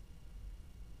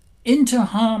into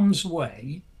harm's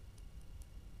way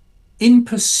in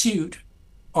pursuit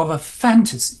of a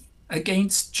fantasy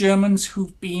against Germans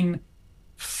who've been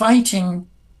fighting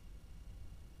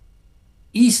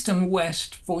East and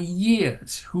West for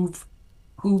years, who've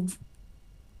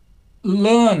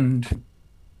learned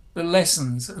the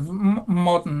lessons of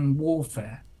modern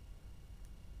warfare,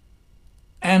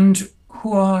 and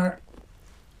who are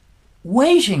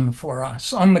waiting for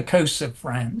us on the coast of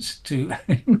France to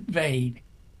invade.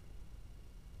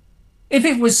 If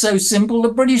it was so simple, the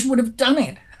British would have done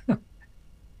it.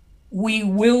 We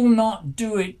will not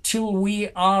do it till we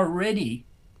are ready.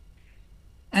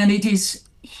 And it is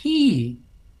he,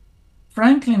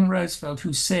 Franklin Roosevelt,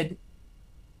 who said,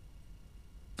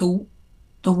 the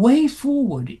way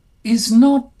forward is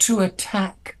not to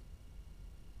attack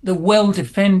the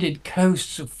well-defended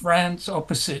coasts of France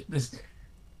opposite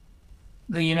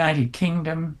the United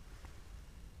Kingdom.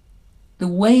 The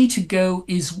way to go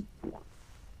is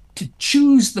to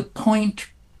choose the point,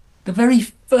 the very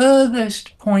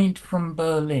furthest point from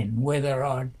Berlin, where there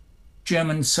are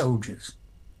German soldiers,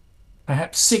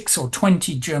 perhaps 6 or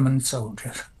 20 German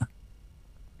soldiers.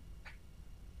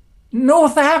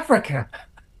 North Africa.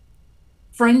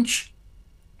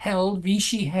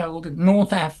 Vichy held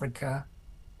North Africa,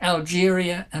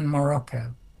 Algeria, and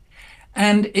Morocco.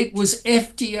 And it was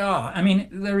FDR. I mean,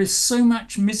 there is so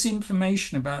much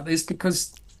misinformation about this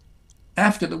because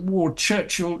after the war,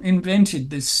 Churchill invented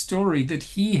this story that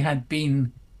he had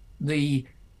been the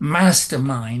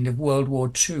mastermind of World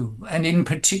War II. And in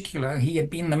particular, he had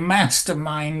been the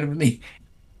mastermind of the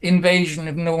invasion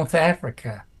of North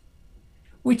Africa,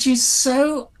 which is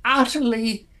so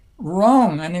utterly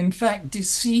wrong and in fact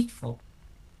deceitful.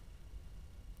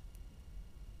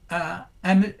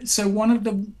 And so one of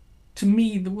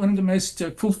the most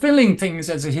fulfilling things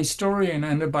as a historian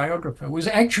and a biographer was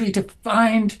actually to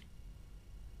find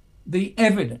the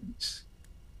evidence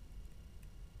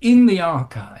in the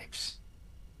archives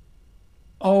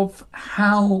of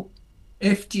how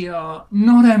FDR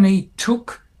not only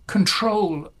took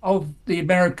control of the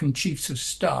American chiefs of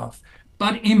staff,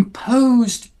 but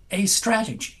imposed a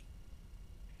strategy,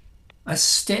 a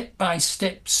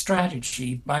step-by-step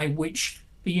strategy by which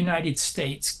the United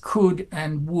States could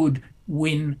and would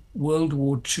win World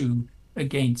War II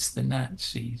against the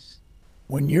Nazis.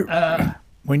 When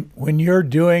you're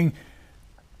doing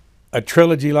a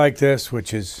trilogy like this,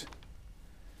 which is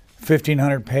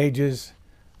 1,500 pages,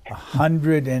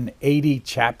 180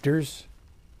 chapters,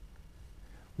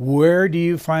 where do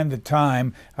you find the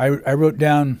time? I wrote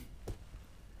down,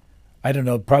 I don't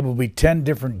know, probably 10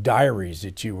 different diaries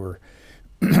that you were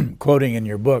quoting in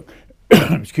your book.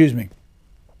 Excuse me.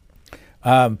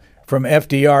 From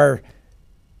FDR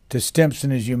to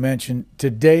Stimson, as you mentioned, to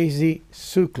Daisy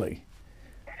Suckley.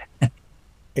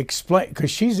 Explain, because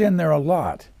she's in there a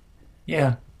lot.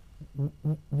 Yeah.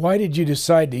 Why did you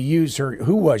decide to use her?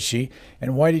 Who was she?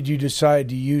 And why did you decide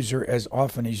to use her as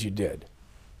often as you did?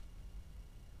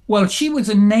 Well, she was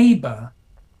a neighbor.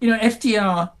 You know,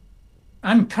 FDR,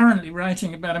 I'm currently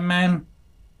writing about a man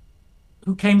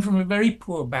who came from a very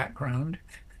poor background,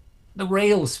 the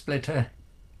rail splitter,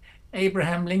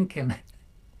 Abraham Lincoln.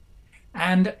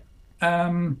 And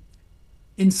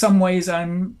in some ways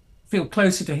feel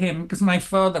closer to him because my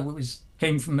father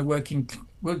came from the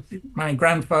my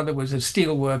grandfather was a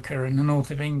steel worker in the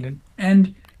north of England.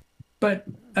 But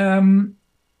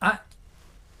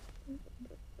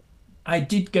I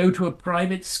did go to a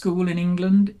private school in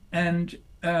England and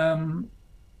a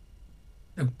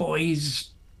boys'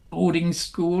 boarding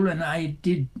school, and I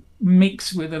did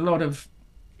mix with a lot of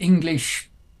English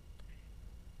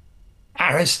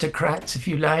aristocrats, if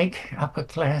you like, upper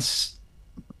class.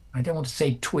 I don't want to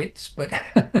say twits, but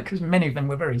because many of them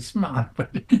were very smart.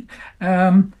 But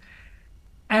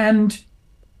and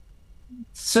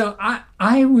so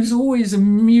I was always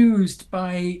amused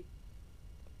by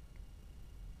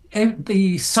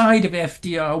the side of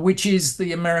FDR, which is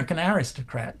the American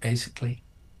aristocrat, basically,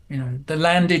 you know, the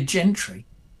landed gentry.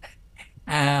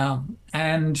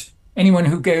 And anyone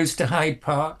who goes to Hyde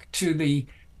Park to the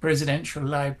Presidential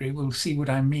Library will see what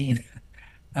I mean.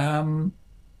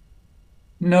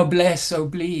 Noblesse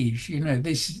oblige, you know,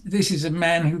 this is a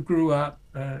man who grew up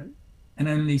an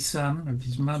only son of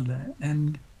his mother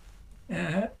and,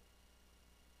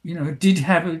 you know, did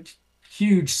have a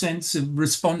huge sense of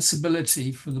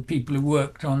responsibility for the people who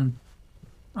worked on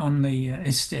the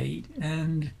estate,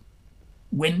 and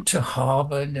went to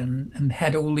Harvard and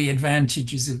had all the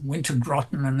advantages of went to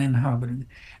Groton and then Harvard.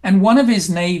 And one of his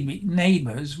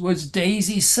neighbors was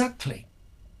Daisy Suckley,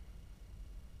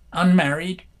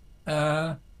 unmarried,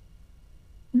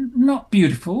 not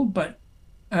beautiful, but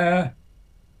a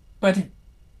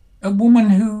woman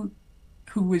who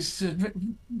was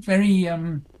very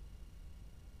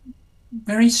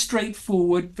very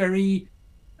straightforward, very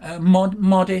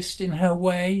modest in her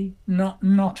way,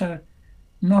 not a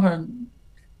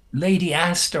Lady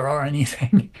Astor or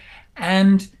anything.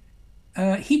 And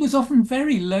he was often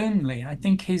very lonely. I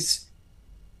think his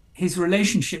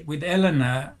relationship with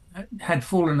Eleanor had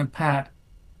fallen apart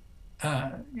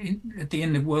at the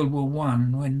end of World War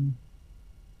One, when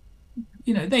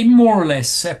they more or less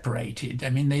separated. I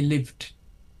mean, they lived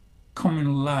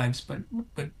communal lives, but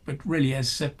really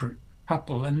as separate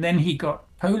couple. And then he got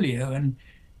polio, and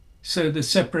so the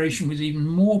separation was even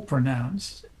more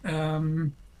pronounced.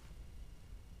 And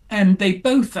they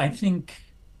both, I think,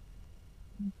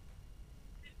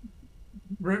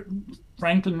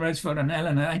 Franklin Roosevelt and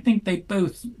Eleanor, I think they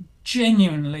both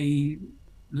genuinely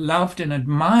loved and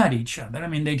admired each other. I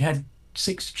mean, they'd had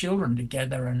 6 children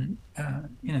together, and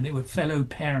they were fellow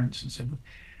parents and so forth.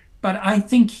 But I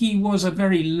think he was a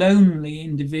very lonely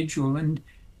individual, and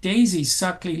Daisy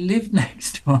Suckley lived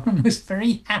next door and was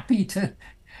very happy to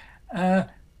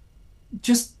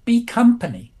just be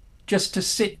company, just to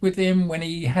sit with him when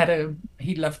he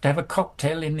loved to have a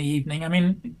cocktail in the evening. I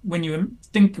mean, when you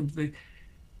think of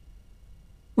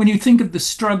the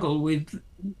struggle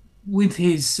with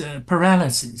his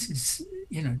paralysis,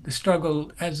 the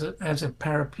struggle as a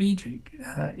paraplegic,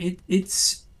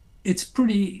 it's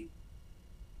pretty,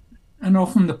 and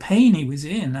often the pain he was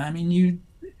in. I mean,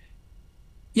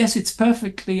 yes, it's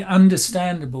perfectly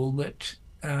understandable that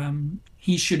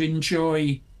he should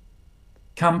enjoy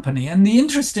company. And the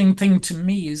interesting thing to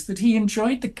me is that he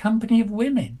enjoyed the company of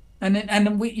women.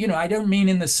 And we, I don't mean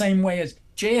in the same way as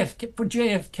JFK. For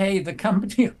JFK, the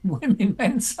company of women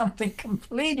meant something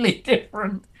completely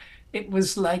different. It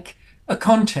was like a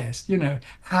contest,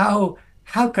 how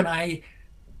can I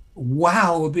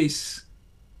wow this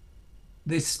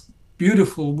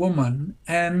beautiful woman,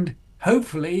 and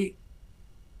hopefully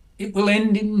it will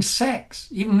end in sex,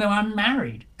 even though I'm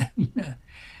married.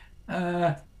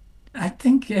 I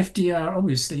think FDR,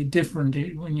 obviously different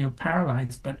when you're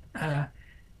paralyzed, but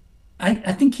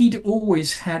I think he'd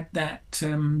always had that,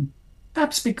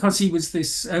 perhaps because he was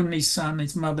this only son,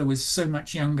 his mother was so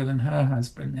much younger than her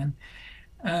husband.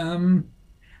 And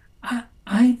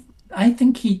I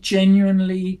think he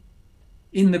genuinely,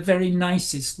 in the very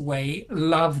nicest way,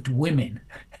 loved women.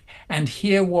 And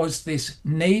here was this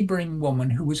neighboring woman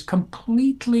who was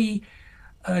completely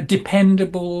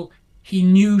dependable. He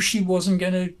knew she wasn't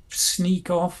going to sneak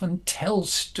off and tell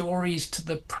stories to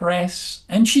the press,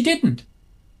 and she didn't.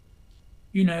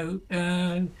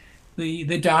 The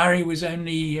diary was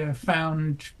only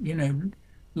found,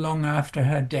 long after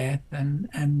her death,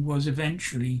 and was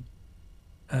eventually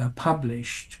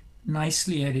published,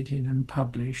 nicely edited and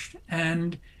published.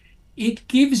 And it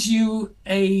gives you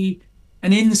an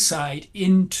insight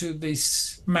into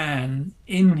this man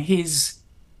in his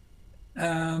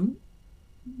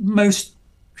most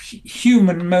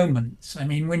human moments. I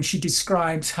mean, when she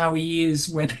describes how he is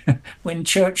when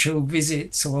Churchill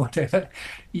visits or whatever,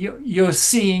 you're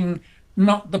seeing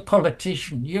not the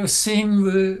politician, you're seeing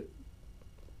the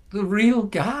real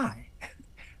guy.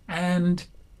 And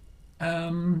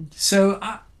so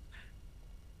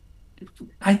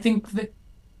I think that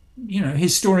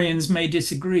historians may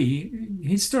disagree.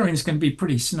 Historians can be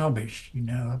pretty snobbish,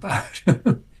 about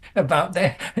about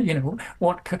their,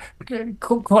 what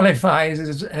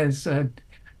qualifies as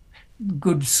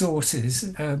good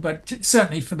sources. But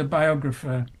certainly for the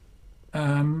biographer,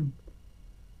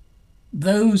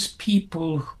 those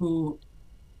people who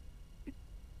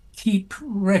keep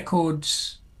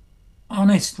records,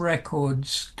 honest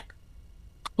records,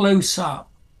 close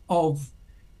up of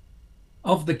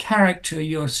the character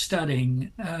you're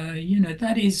studying,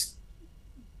 that is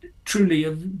truly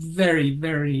a very,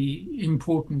 very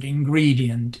important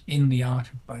ingredient in the art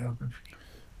of biography.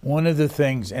 One of the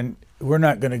things, and we're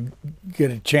not going to get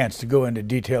a chance to go into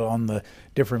detail on the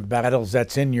different battles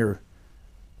that's in your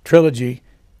trilogy,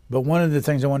 but one of the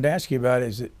things I wanted to ask you about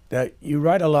is that you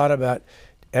write a lot about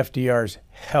FDR's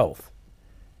health,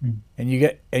 and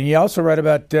you also write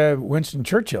about Winston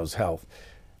Churchill's health.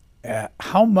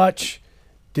 How much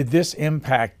did this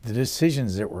impact the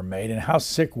decisions that were made, and how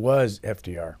sick was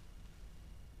FDR?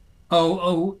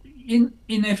 In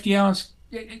FDR's,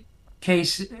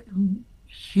 case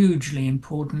hugely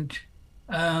important.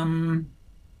 I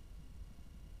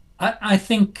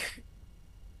think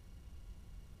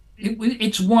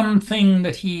it's one thing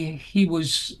that he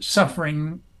was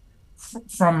suffering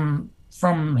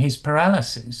from his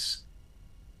paralysis,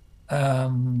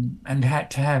 and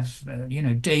had to have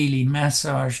daily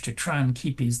massage to try and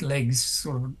keep his legs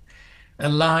sort of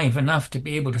alive enough to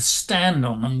be able to stand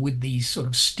on them with these sort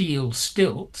of steel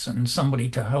stilts and somebody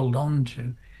to hold on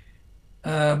to.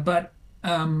 But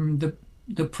the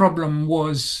problem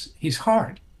was his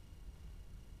heart.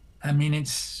 I mean,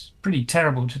 it's pretty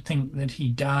terrible to think that he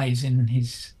dies in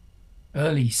his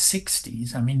early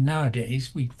 60s. I mean,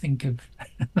 nowadays we think of,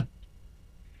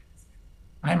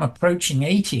 I'm approaching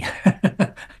 80.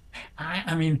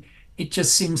 I mean, it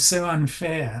just seems so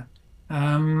unfair.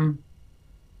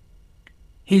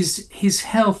 His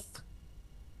health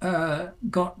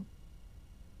got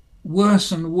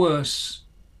worse and worse.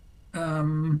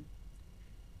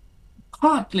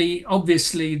 Partly,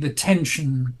 obviously, the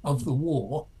tension of the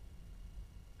war,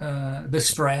 the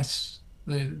stress,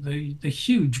 the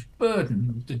huge burden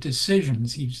of the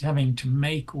decisions he was having to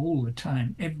make all the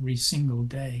time, every single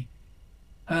day.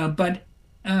 But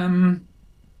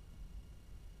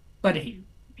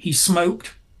he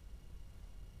smoked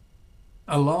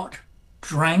a lot,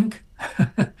 drank,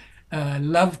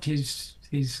 loved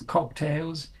his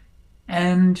cocktails,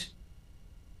 and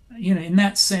in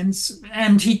that sense,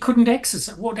 and he couldn't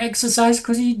exercise. What exercise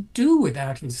could he do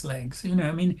without his legs?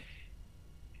 I mean,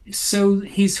 so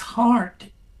his heart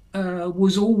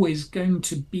was always going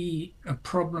to be a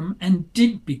problem, and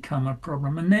did become a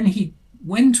problem. And then he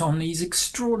went on these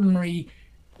extraordinary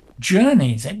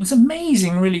journeys. It was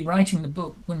amazing, really, writing the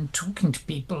book, when talking to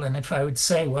people. And if I would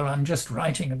say, well, I'm just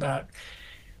writing about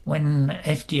when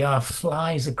FDR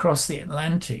flies across the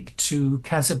Atlantic to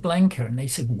Casablanca, and they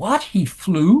said, what, he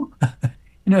flew?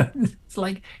 It's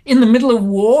like in the middle of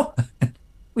war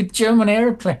with German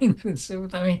airplanes. So,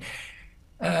 I mean,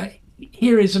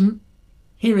 here is a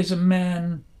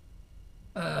man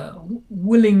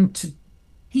willing to.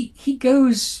 He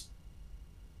goes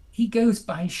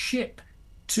by ship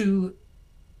to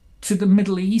the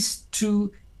Middle East,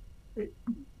 to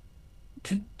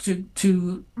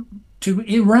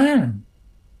Iran,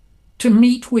 to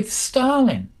meet with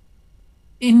Stalin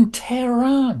in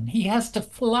Tehran. He has to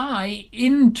fly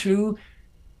into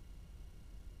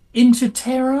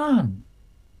Tehran.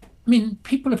 I mean,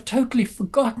 people have totally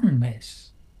forgotten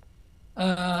this.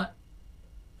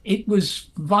 It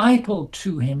was vital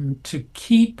to him to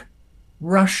keep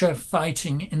Russia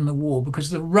fighting in the war, because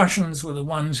the Russians were the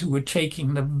ones who were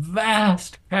taking the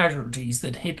vast casualties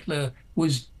that Hitler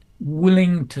was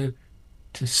willing to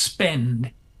spend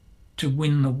to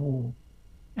win the war.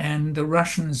 And the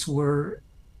Russians were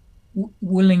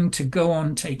willing to go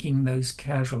on taking those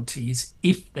casualties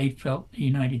if they felt the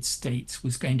United States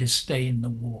was going to stay in the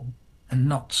war and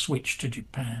not switch to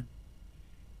Japan.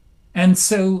 And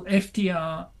so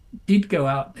FDR did go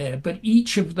out there, but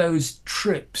each of those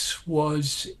trips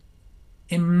was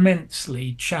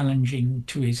immensely challenging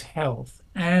to his health.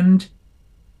 And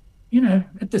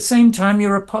at the same time,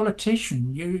 you're a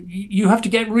politician. You have to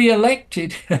get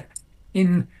re-elected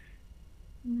in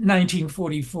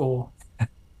 1944.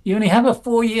 You only have a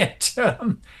 4-year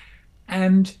term.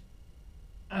 And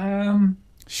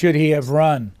should he have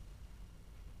run,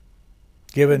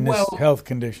 given this health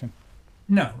condition?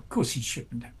 No, of course he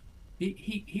shouldn't have.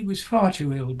 He was far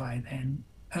too ill by then.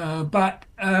 But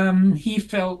he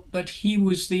felt that he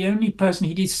was the only person.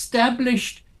 He'd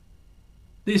established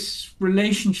this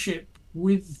relationship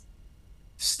with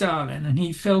Stalin, and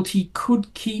he felt he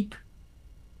could keep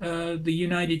the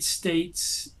United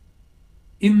States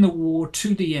in the war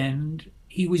to the end.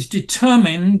 He was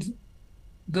determined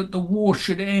that the war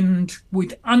should end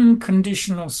with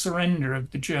unconditional surrender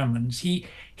of the Germans.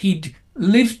 He'd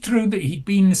lived through he'd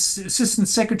been Assistant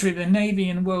Secretary of the Navy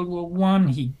in World War I.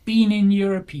 He'd been in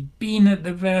Europe. He'd been at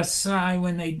the Versailles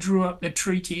when they drew up the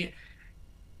treaty.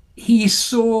 He'd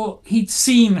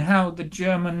seen how the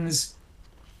Germans,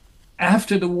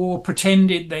 after the war,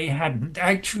 pretended they hadn't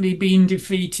actually been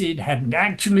defeated, hadn't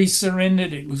actually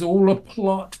surrendered. It was all a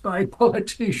plot by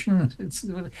politicians.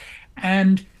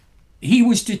 And he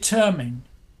was determined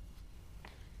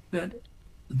that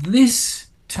this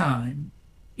time,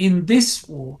 in this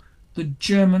war, the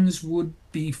Germans would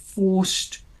be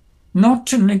forced not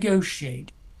to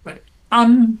negotiate, but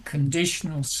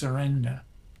unconditional surrender.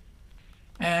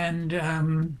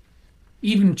 And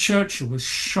even Churchill was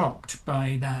shocked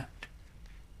by that.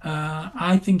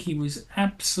 I think he was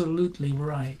absolutely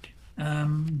right.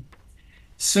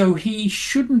 So he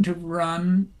shouldn't have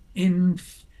run in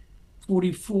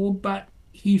 1944, but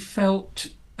he felt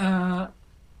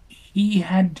he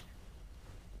had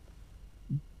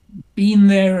been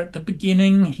there at the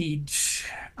beginning. He'd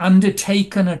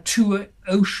undertaken a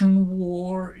two-ocean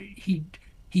war.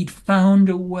 He'd found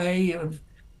a way of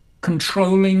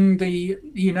controlling the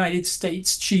United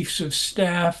States chiefs of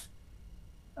staff.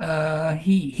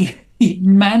 He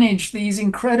managed these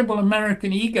incredible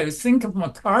American egos. Think of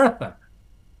MacArthur.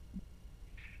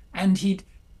 And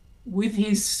with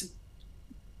his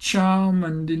charm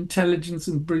and intelligence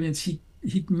and brilliance,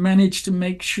 he'd managed to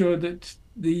make sure that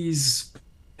these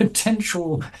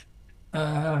potential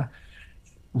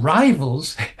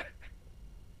rivals,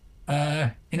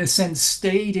 in a sense,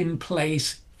 stayed in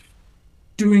place,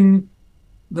 doing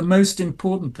the most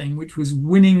important thing, which was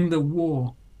winning the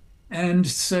war. And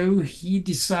so he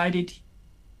decided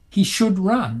he should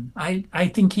run. I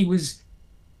think he was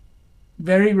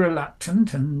very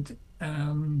reluctant, and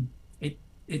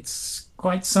it's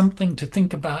quite something to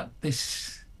think about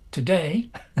this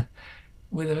today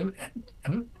with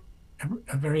a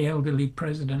very elderly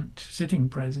president, sitting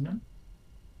president,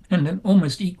 and an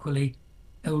almost equally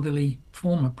elderly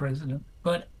former president.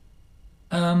 But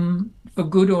for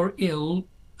good or ill,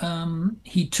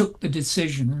 he took the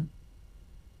decision,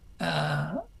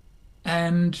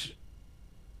 and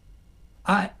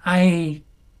I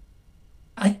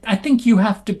think you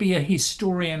have to be a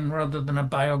historian rather than a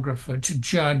biographer to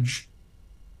judge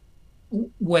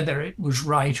whether it was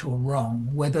right or wrong.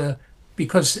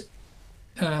 Because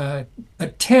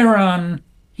at Tehran,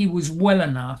 he was well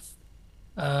enough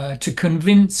to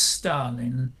convince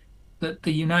Stalin that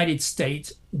the United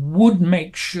States would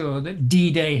make sure that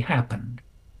D-Day happened.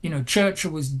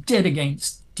 Churchill was dead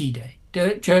against D-Day.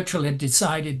 Churchill had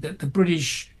decided that the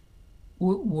British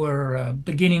were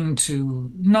beginning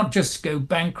to not just go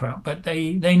bankrupt, but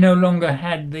they no longer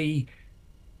had the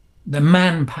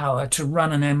manpower to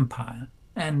run an empire.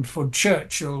 And for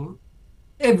Churchill,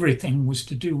 everything was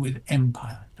to do with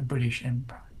empire, the British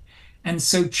Empire. And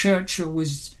so Churchill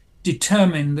was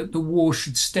determined that the war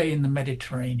should stay in the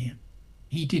Mediterranean.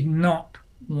 He did not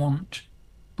want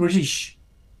British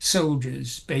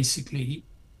soldiers basically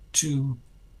to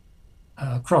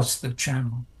cross the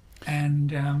Channel.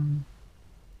 And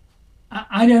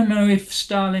I don't know if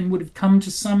Stalin would have come to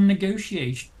some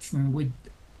negotiation with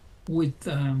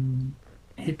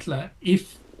Hitler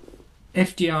if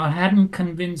FDR hadn't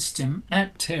convinced him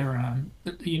at Tehran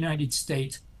that the United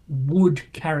States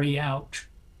would carry out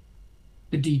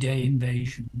the D-Day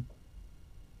invasion.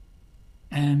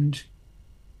 And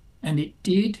it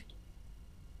did.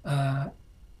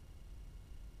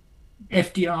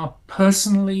 FDR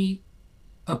personally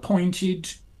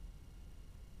appointed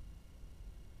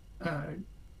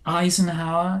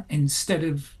Eisenhower instead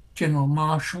of General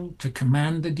Marshall to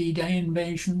command the D-Day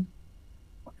invasion.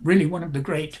 Really one of the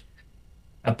great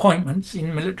appointments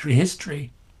in military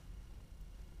history.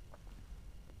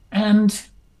 And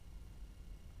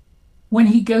when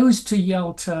he goes to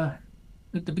Yalta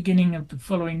at the beginning of the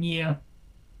following year,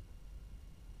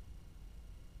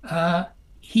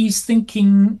 he's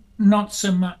thinking not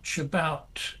so much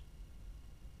about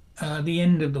the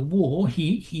end of the war.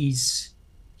 He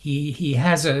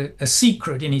has a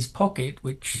secret in his pocket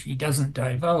which he doesn't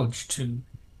divulge to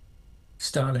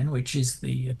Stalin, which is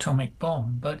the atomic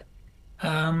bomb. But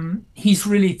he's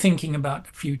really thinking about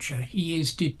the future. He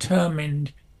is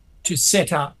determined to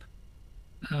set up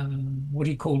what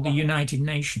he called the United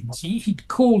Nations. He'd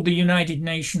called the United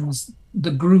Nations the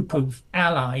group of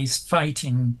allies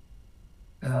fighting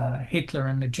Hitler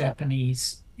and the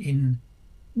Japanese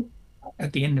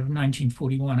at the end of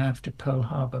 1941 after Pearl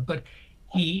Harbor. But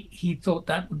he thought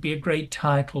that would be a great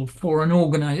title for a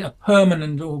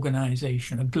permanent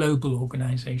organization, a global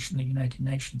organization, the United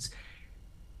Nations.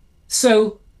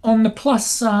 So on the plus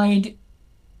side,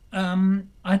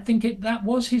 I think that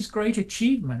was his great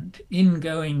achievement in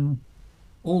going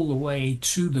all the way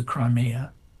to the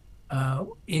Crimea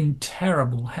in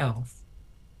terrible health.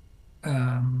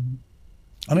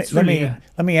 Let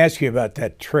me ask you about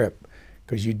that trip,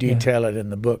 because you detail it in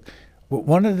the book.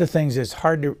 One of the things that's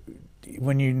hard to,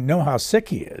 when you know how sick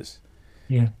he is,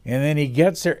 and then he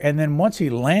gets there, and then once he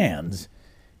lands,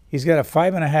 he's got a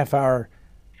 5.5-hour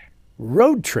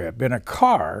road trip in a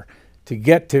car to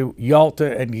get to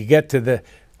Yalta and to get to the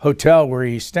hotel where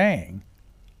he's staying.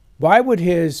 Why would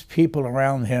his people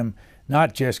around him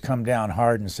not just come down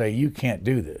hard and say, you can't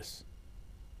do this?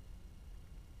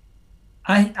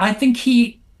 I think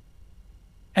he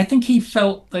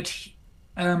felt that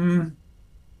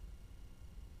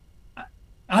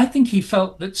I think he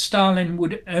felt that Stalin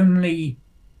would only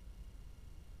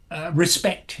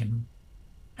respect him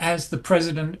as the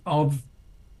president of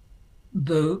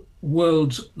the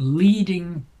world's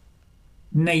leading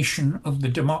nation of the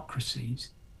democracies,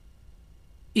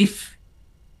 if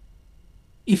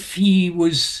he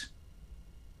was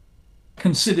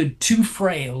considered too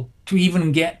frail to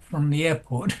even get from the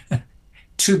airport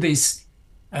to this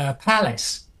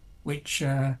palace, which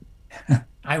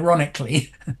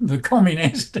ironically the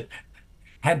communist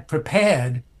had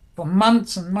prepared for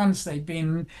months and months. They'd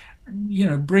been,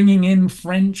 bringing in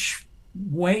French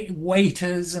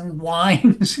waiters and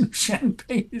wines and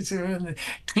champagne, and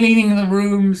cleaning the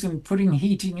rooms and putting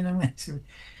heating in them.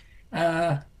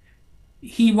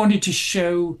 He wanted to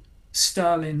show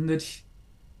Stalin that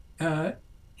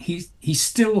he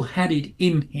still had it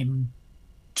in him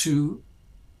to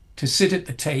sit at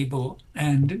the table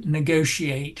and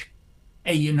negotiate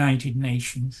a United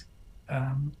Nations.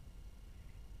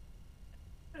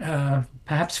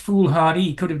 Perhaps foolhardy,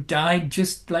 he could have died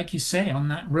just like you say on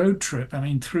that road trip. I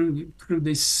mean, through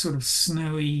this sort of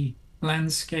snowy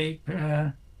landscape.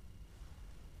 I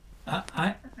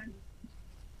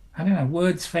don't know.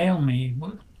 Words fail me.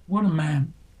 What a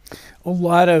man! A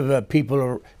lot of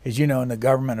people, as you know, in the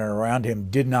government and around him,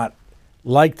 did not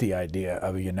like the idea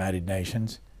of a United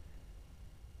Nations.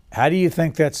 How do you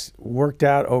think that's worked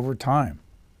out over time?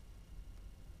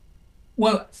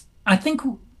 Well, I think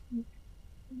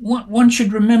one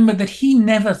should remember that he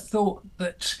never thought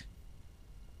that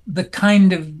the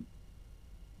kind of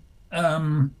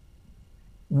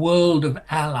world of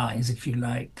allies, if you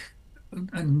like,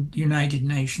 and United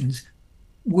Nations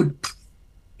would,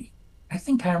 I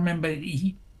think I remember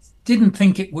he didn't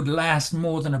think it would last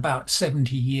more than about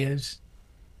 70 years.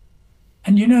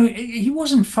 And, he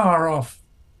wasn't far off.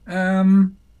 That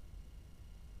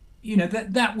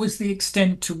was the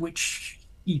extent to which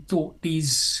he thought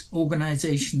these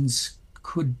organizations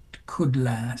could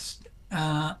last.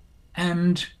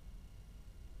 And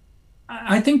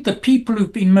I think the people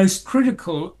who've been most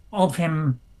critical of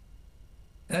him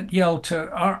at Yalta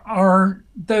are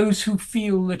those who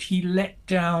feel that he let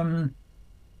down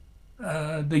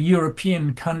the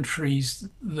European countries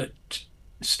that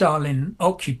Stalin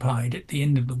occupied at the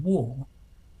end of the war,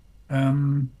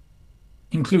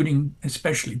 including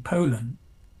especially Poland.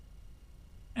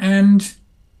 And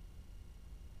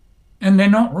they're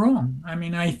not wrong. I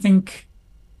mean, I think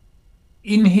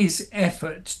in his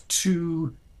effort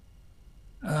to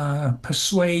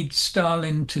persuade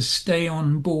Stalin to stay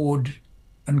on board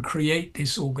and create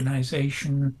this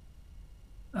organization,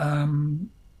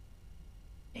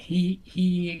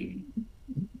 he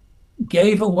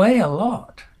gave away a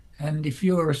lot. And if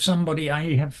you're somebody,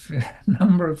 I have a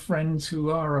number of friends who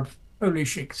are of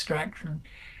Polish extraction,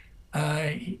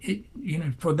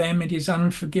 for them it is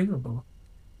unforgivable.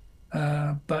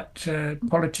 But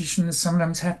politicians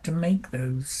sometimes have to make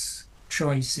those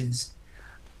choices.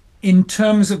 In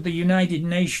terms of the United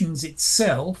Nations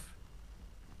itself,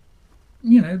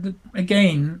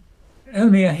 again,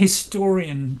 only a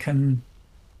historian can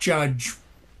judge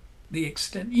the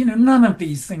extent. None of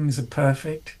these things are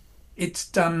perfect. It's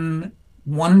done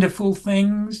wonderful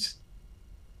things.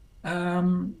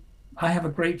 I have a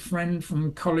great friend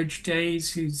from college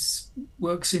days who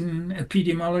works in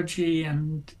epidemiology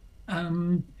and,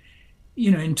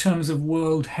 in terms of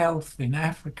world health in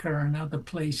Africa and other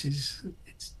places.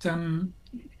 It's done,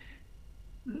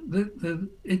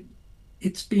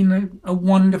 it's been a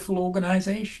wonderful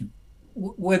organization.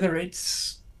 Whether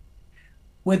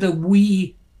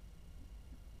we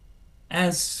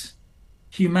as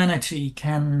humanity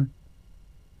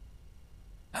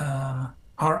are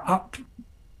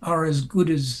as good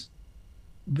as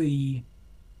the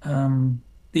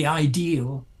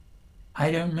ideal, I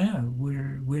don't know.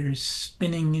 We're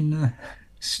spinning in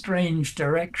strange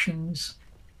directions,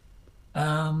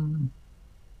 and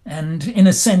in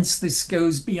a sense, this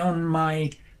goes beyond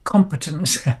my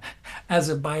competence as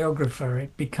a biographer.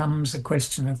 It becomes a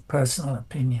question of personal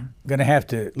opinion. I'm going to have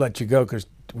to let you go because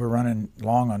we're running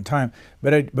long on time.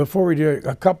 But before we do,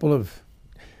 a couple of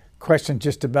questions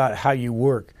just about how you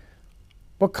work.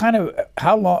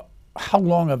 How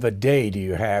long of a day do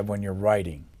you have when you're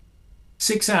writing?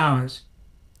 6 hours.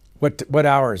 What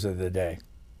hours of the day?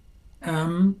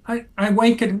 I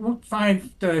wake at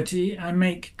 5:30. I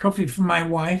make coffee for my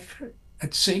wife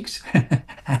at 6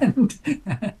 and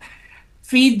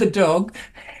feed the dog.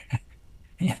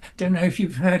 Don't know if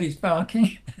you've heard his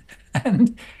barking.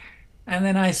 and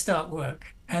then I start work.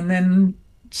 And then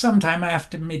sometime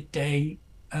after midday,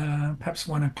 perhaps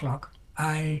 1 o'clock,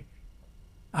 I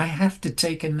have to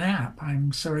take a nap,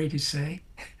 I'm sorry to say.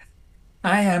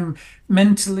 I am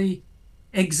mentally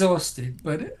exhausted,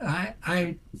 but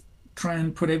I try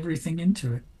and put everything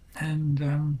into it.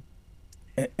 And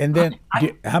And then,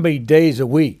 how many days a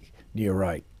week do you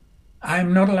write?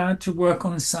 I'm not allowed to work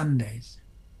on Sundays.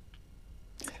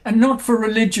 And not for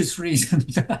religious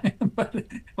reasons, but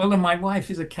although my wife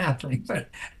is a Catholic, but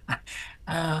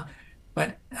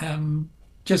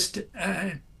just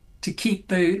to keep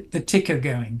the ticker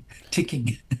going,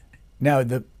 ticking. Now,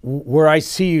 where I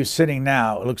see you sitting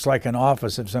now, it looks like an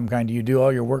office of some kind. Do you do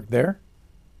all your work there?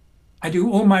 I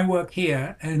do all my work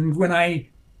here, and when I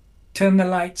turn the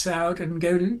lights out and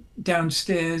go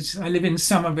downstairs, I live in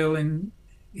Somerville, in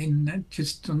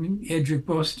just on the edge of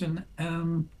Boston.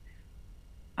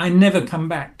 I never come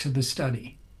back to the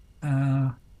study.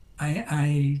 I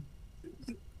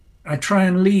try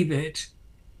and leave it,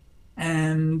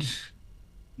 and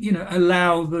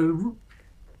allow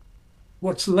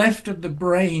what's left of the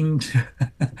brain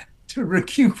to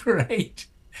recuperate.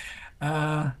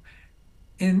 I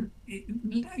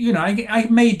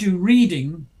may do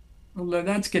reading, although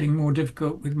that's getting more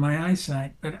difficult with my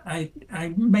eyesight. But I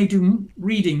may do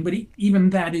reading, but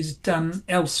even that is done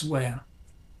elsewhere.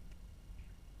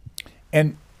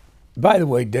 And by the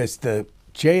way, does the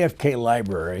JFK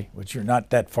Library, which you're not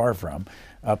that far from,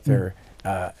 up there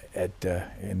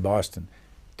in Boston,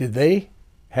 do they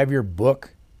have your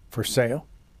book for sale?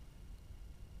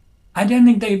 I don't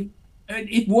think they.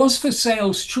 It was for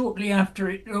sale shortly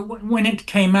after when it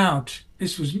came out.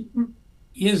 This was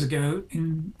years ago, I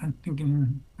don't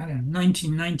know,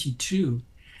 1992.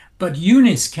 But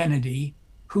Eunice Kennedy,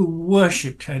 who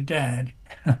worshipped her dad,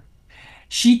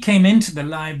 she came into the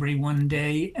library one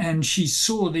day and she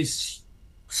saw this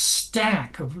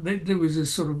stack there was a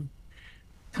sort of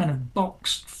kind of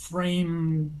box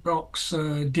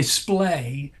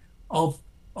display of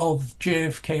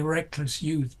JFK Reckless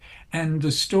Youth. And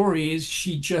the story is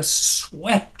she just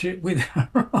swept it with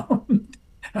her arm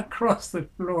across the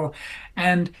floor.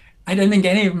 And I don't think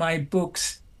any of my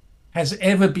books has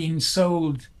ever been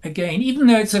sold again, even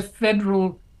though it's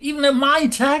even though my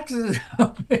taxes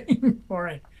are paying for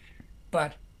it.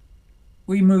 But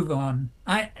we move on.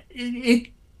 Perhaps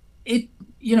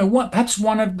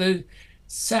one of the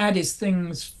saddest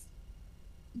things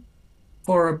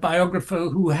for a biographer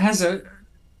who has a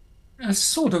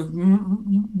sort of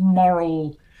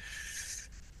moral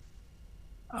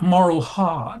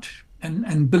heart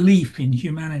and belief in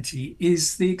humanity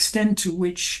is the extent to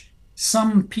which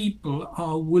some people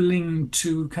are willing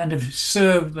to kind of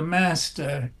serve the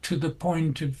master to the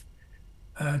point of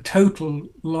total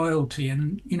loyalty.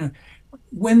 And,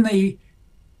 when they,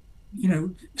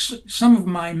 some of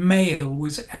my mail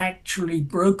was actually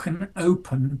broken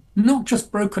open, not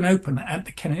just broken open at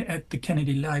the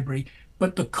Kennedy Library,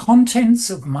 but the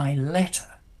contents of my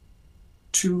letter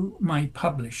to my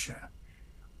publisher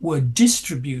were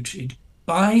distributed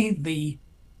by the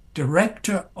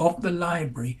director of the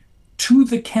library to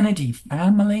the Kennedy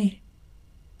family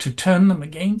to turn them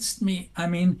against me. I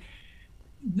mean,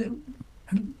 I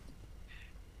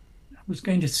was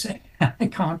going to say I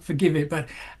can't forgive it, but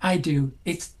I do.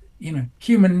 It's,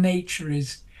 human nature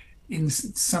is in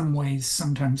some ways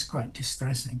sometimes quite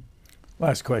distressing.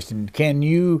 Last question. Can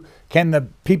the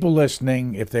people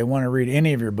listening, if they want to read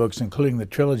any of your books, including the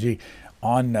trilogy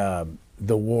on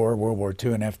the war, World War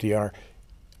II and FDR,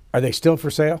 are they still for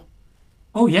sale?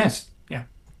 Oh, yes. Yeah.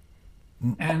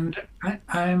 And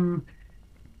I'm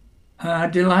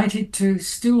delighted to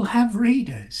still have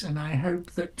readers. And I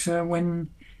hope that when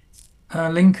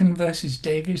Lincoln versus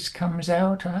Davis comes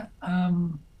out,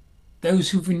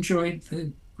 those who've enjoyed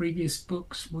the previous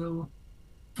books will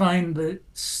find the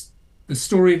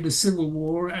story of the Civil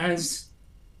War as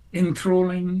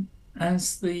enthralling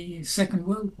as the Second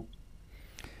World War.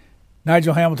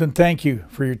 Nigel Hamilton, thank you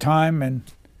for your time and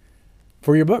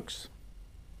for your books.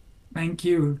 Thank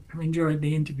you. I've enjoyed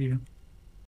the interview.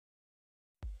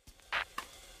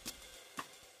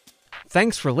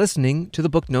 Thanks for listening to the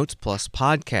Booknotes Plus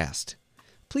podcast.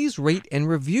 Please rate and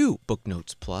review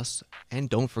Booknotes Plus, and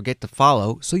don't forget to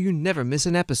follow so you never miss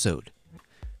an episode.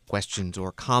 Questions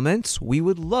or comments, we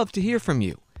would love to hear from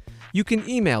you. You can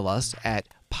email us at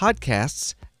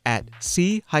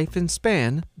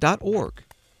podcasts@c-span.org.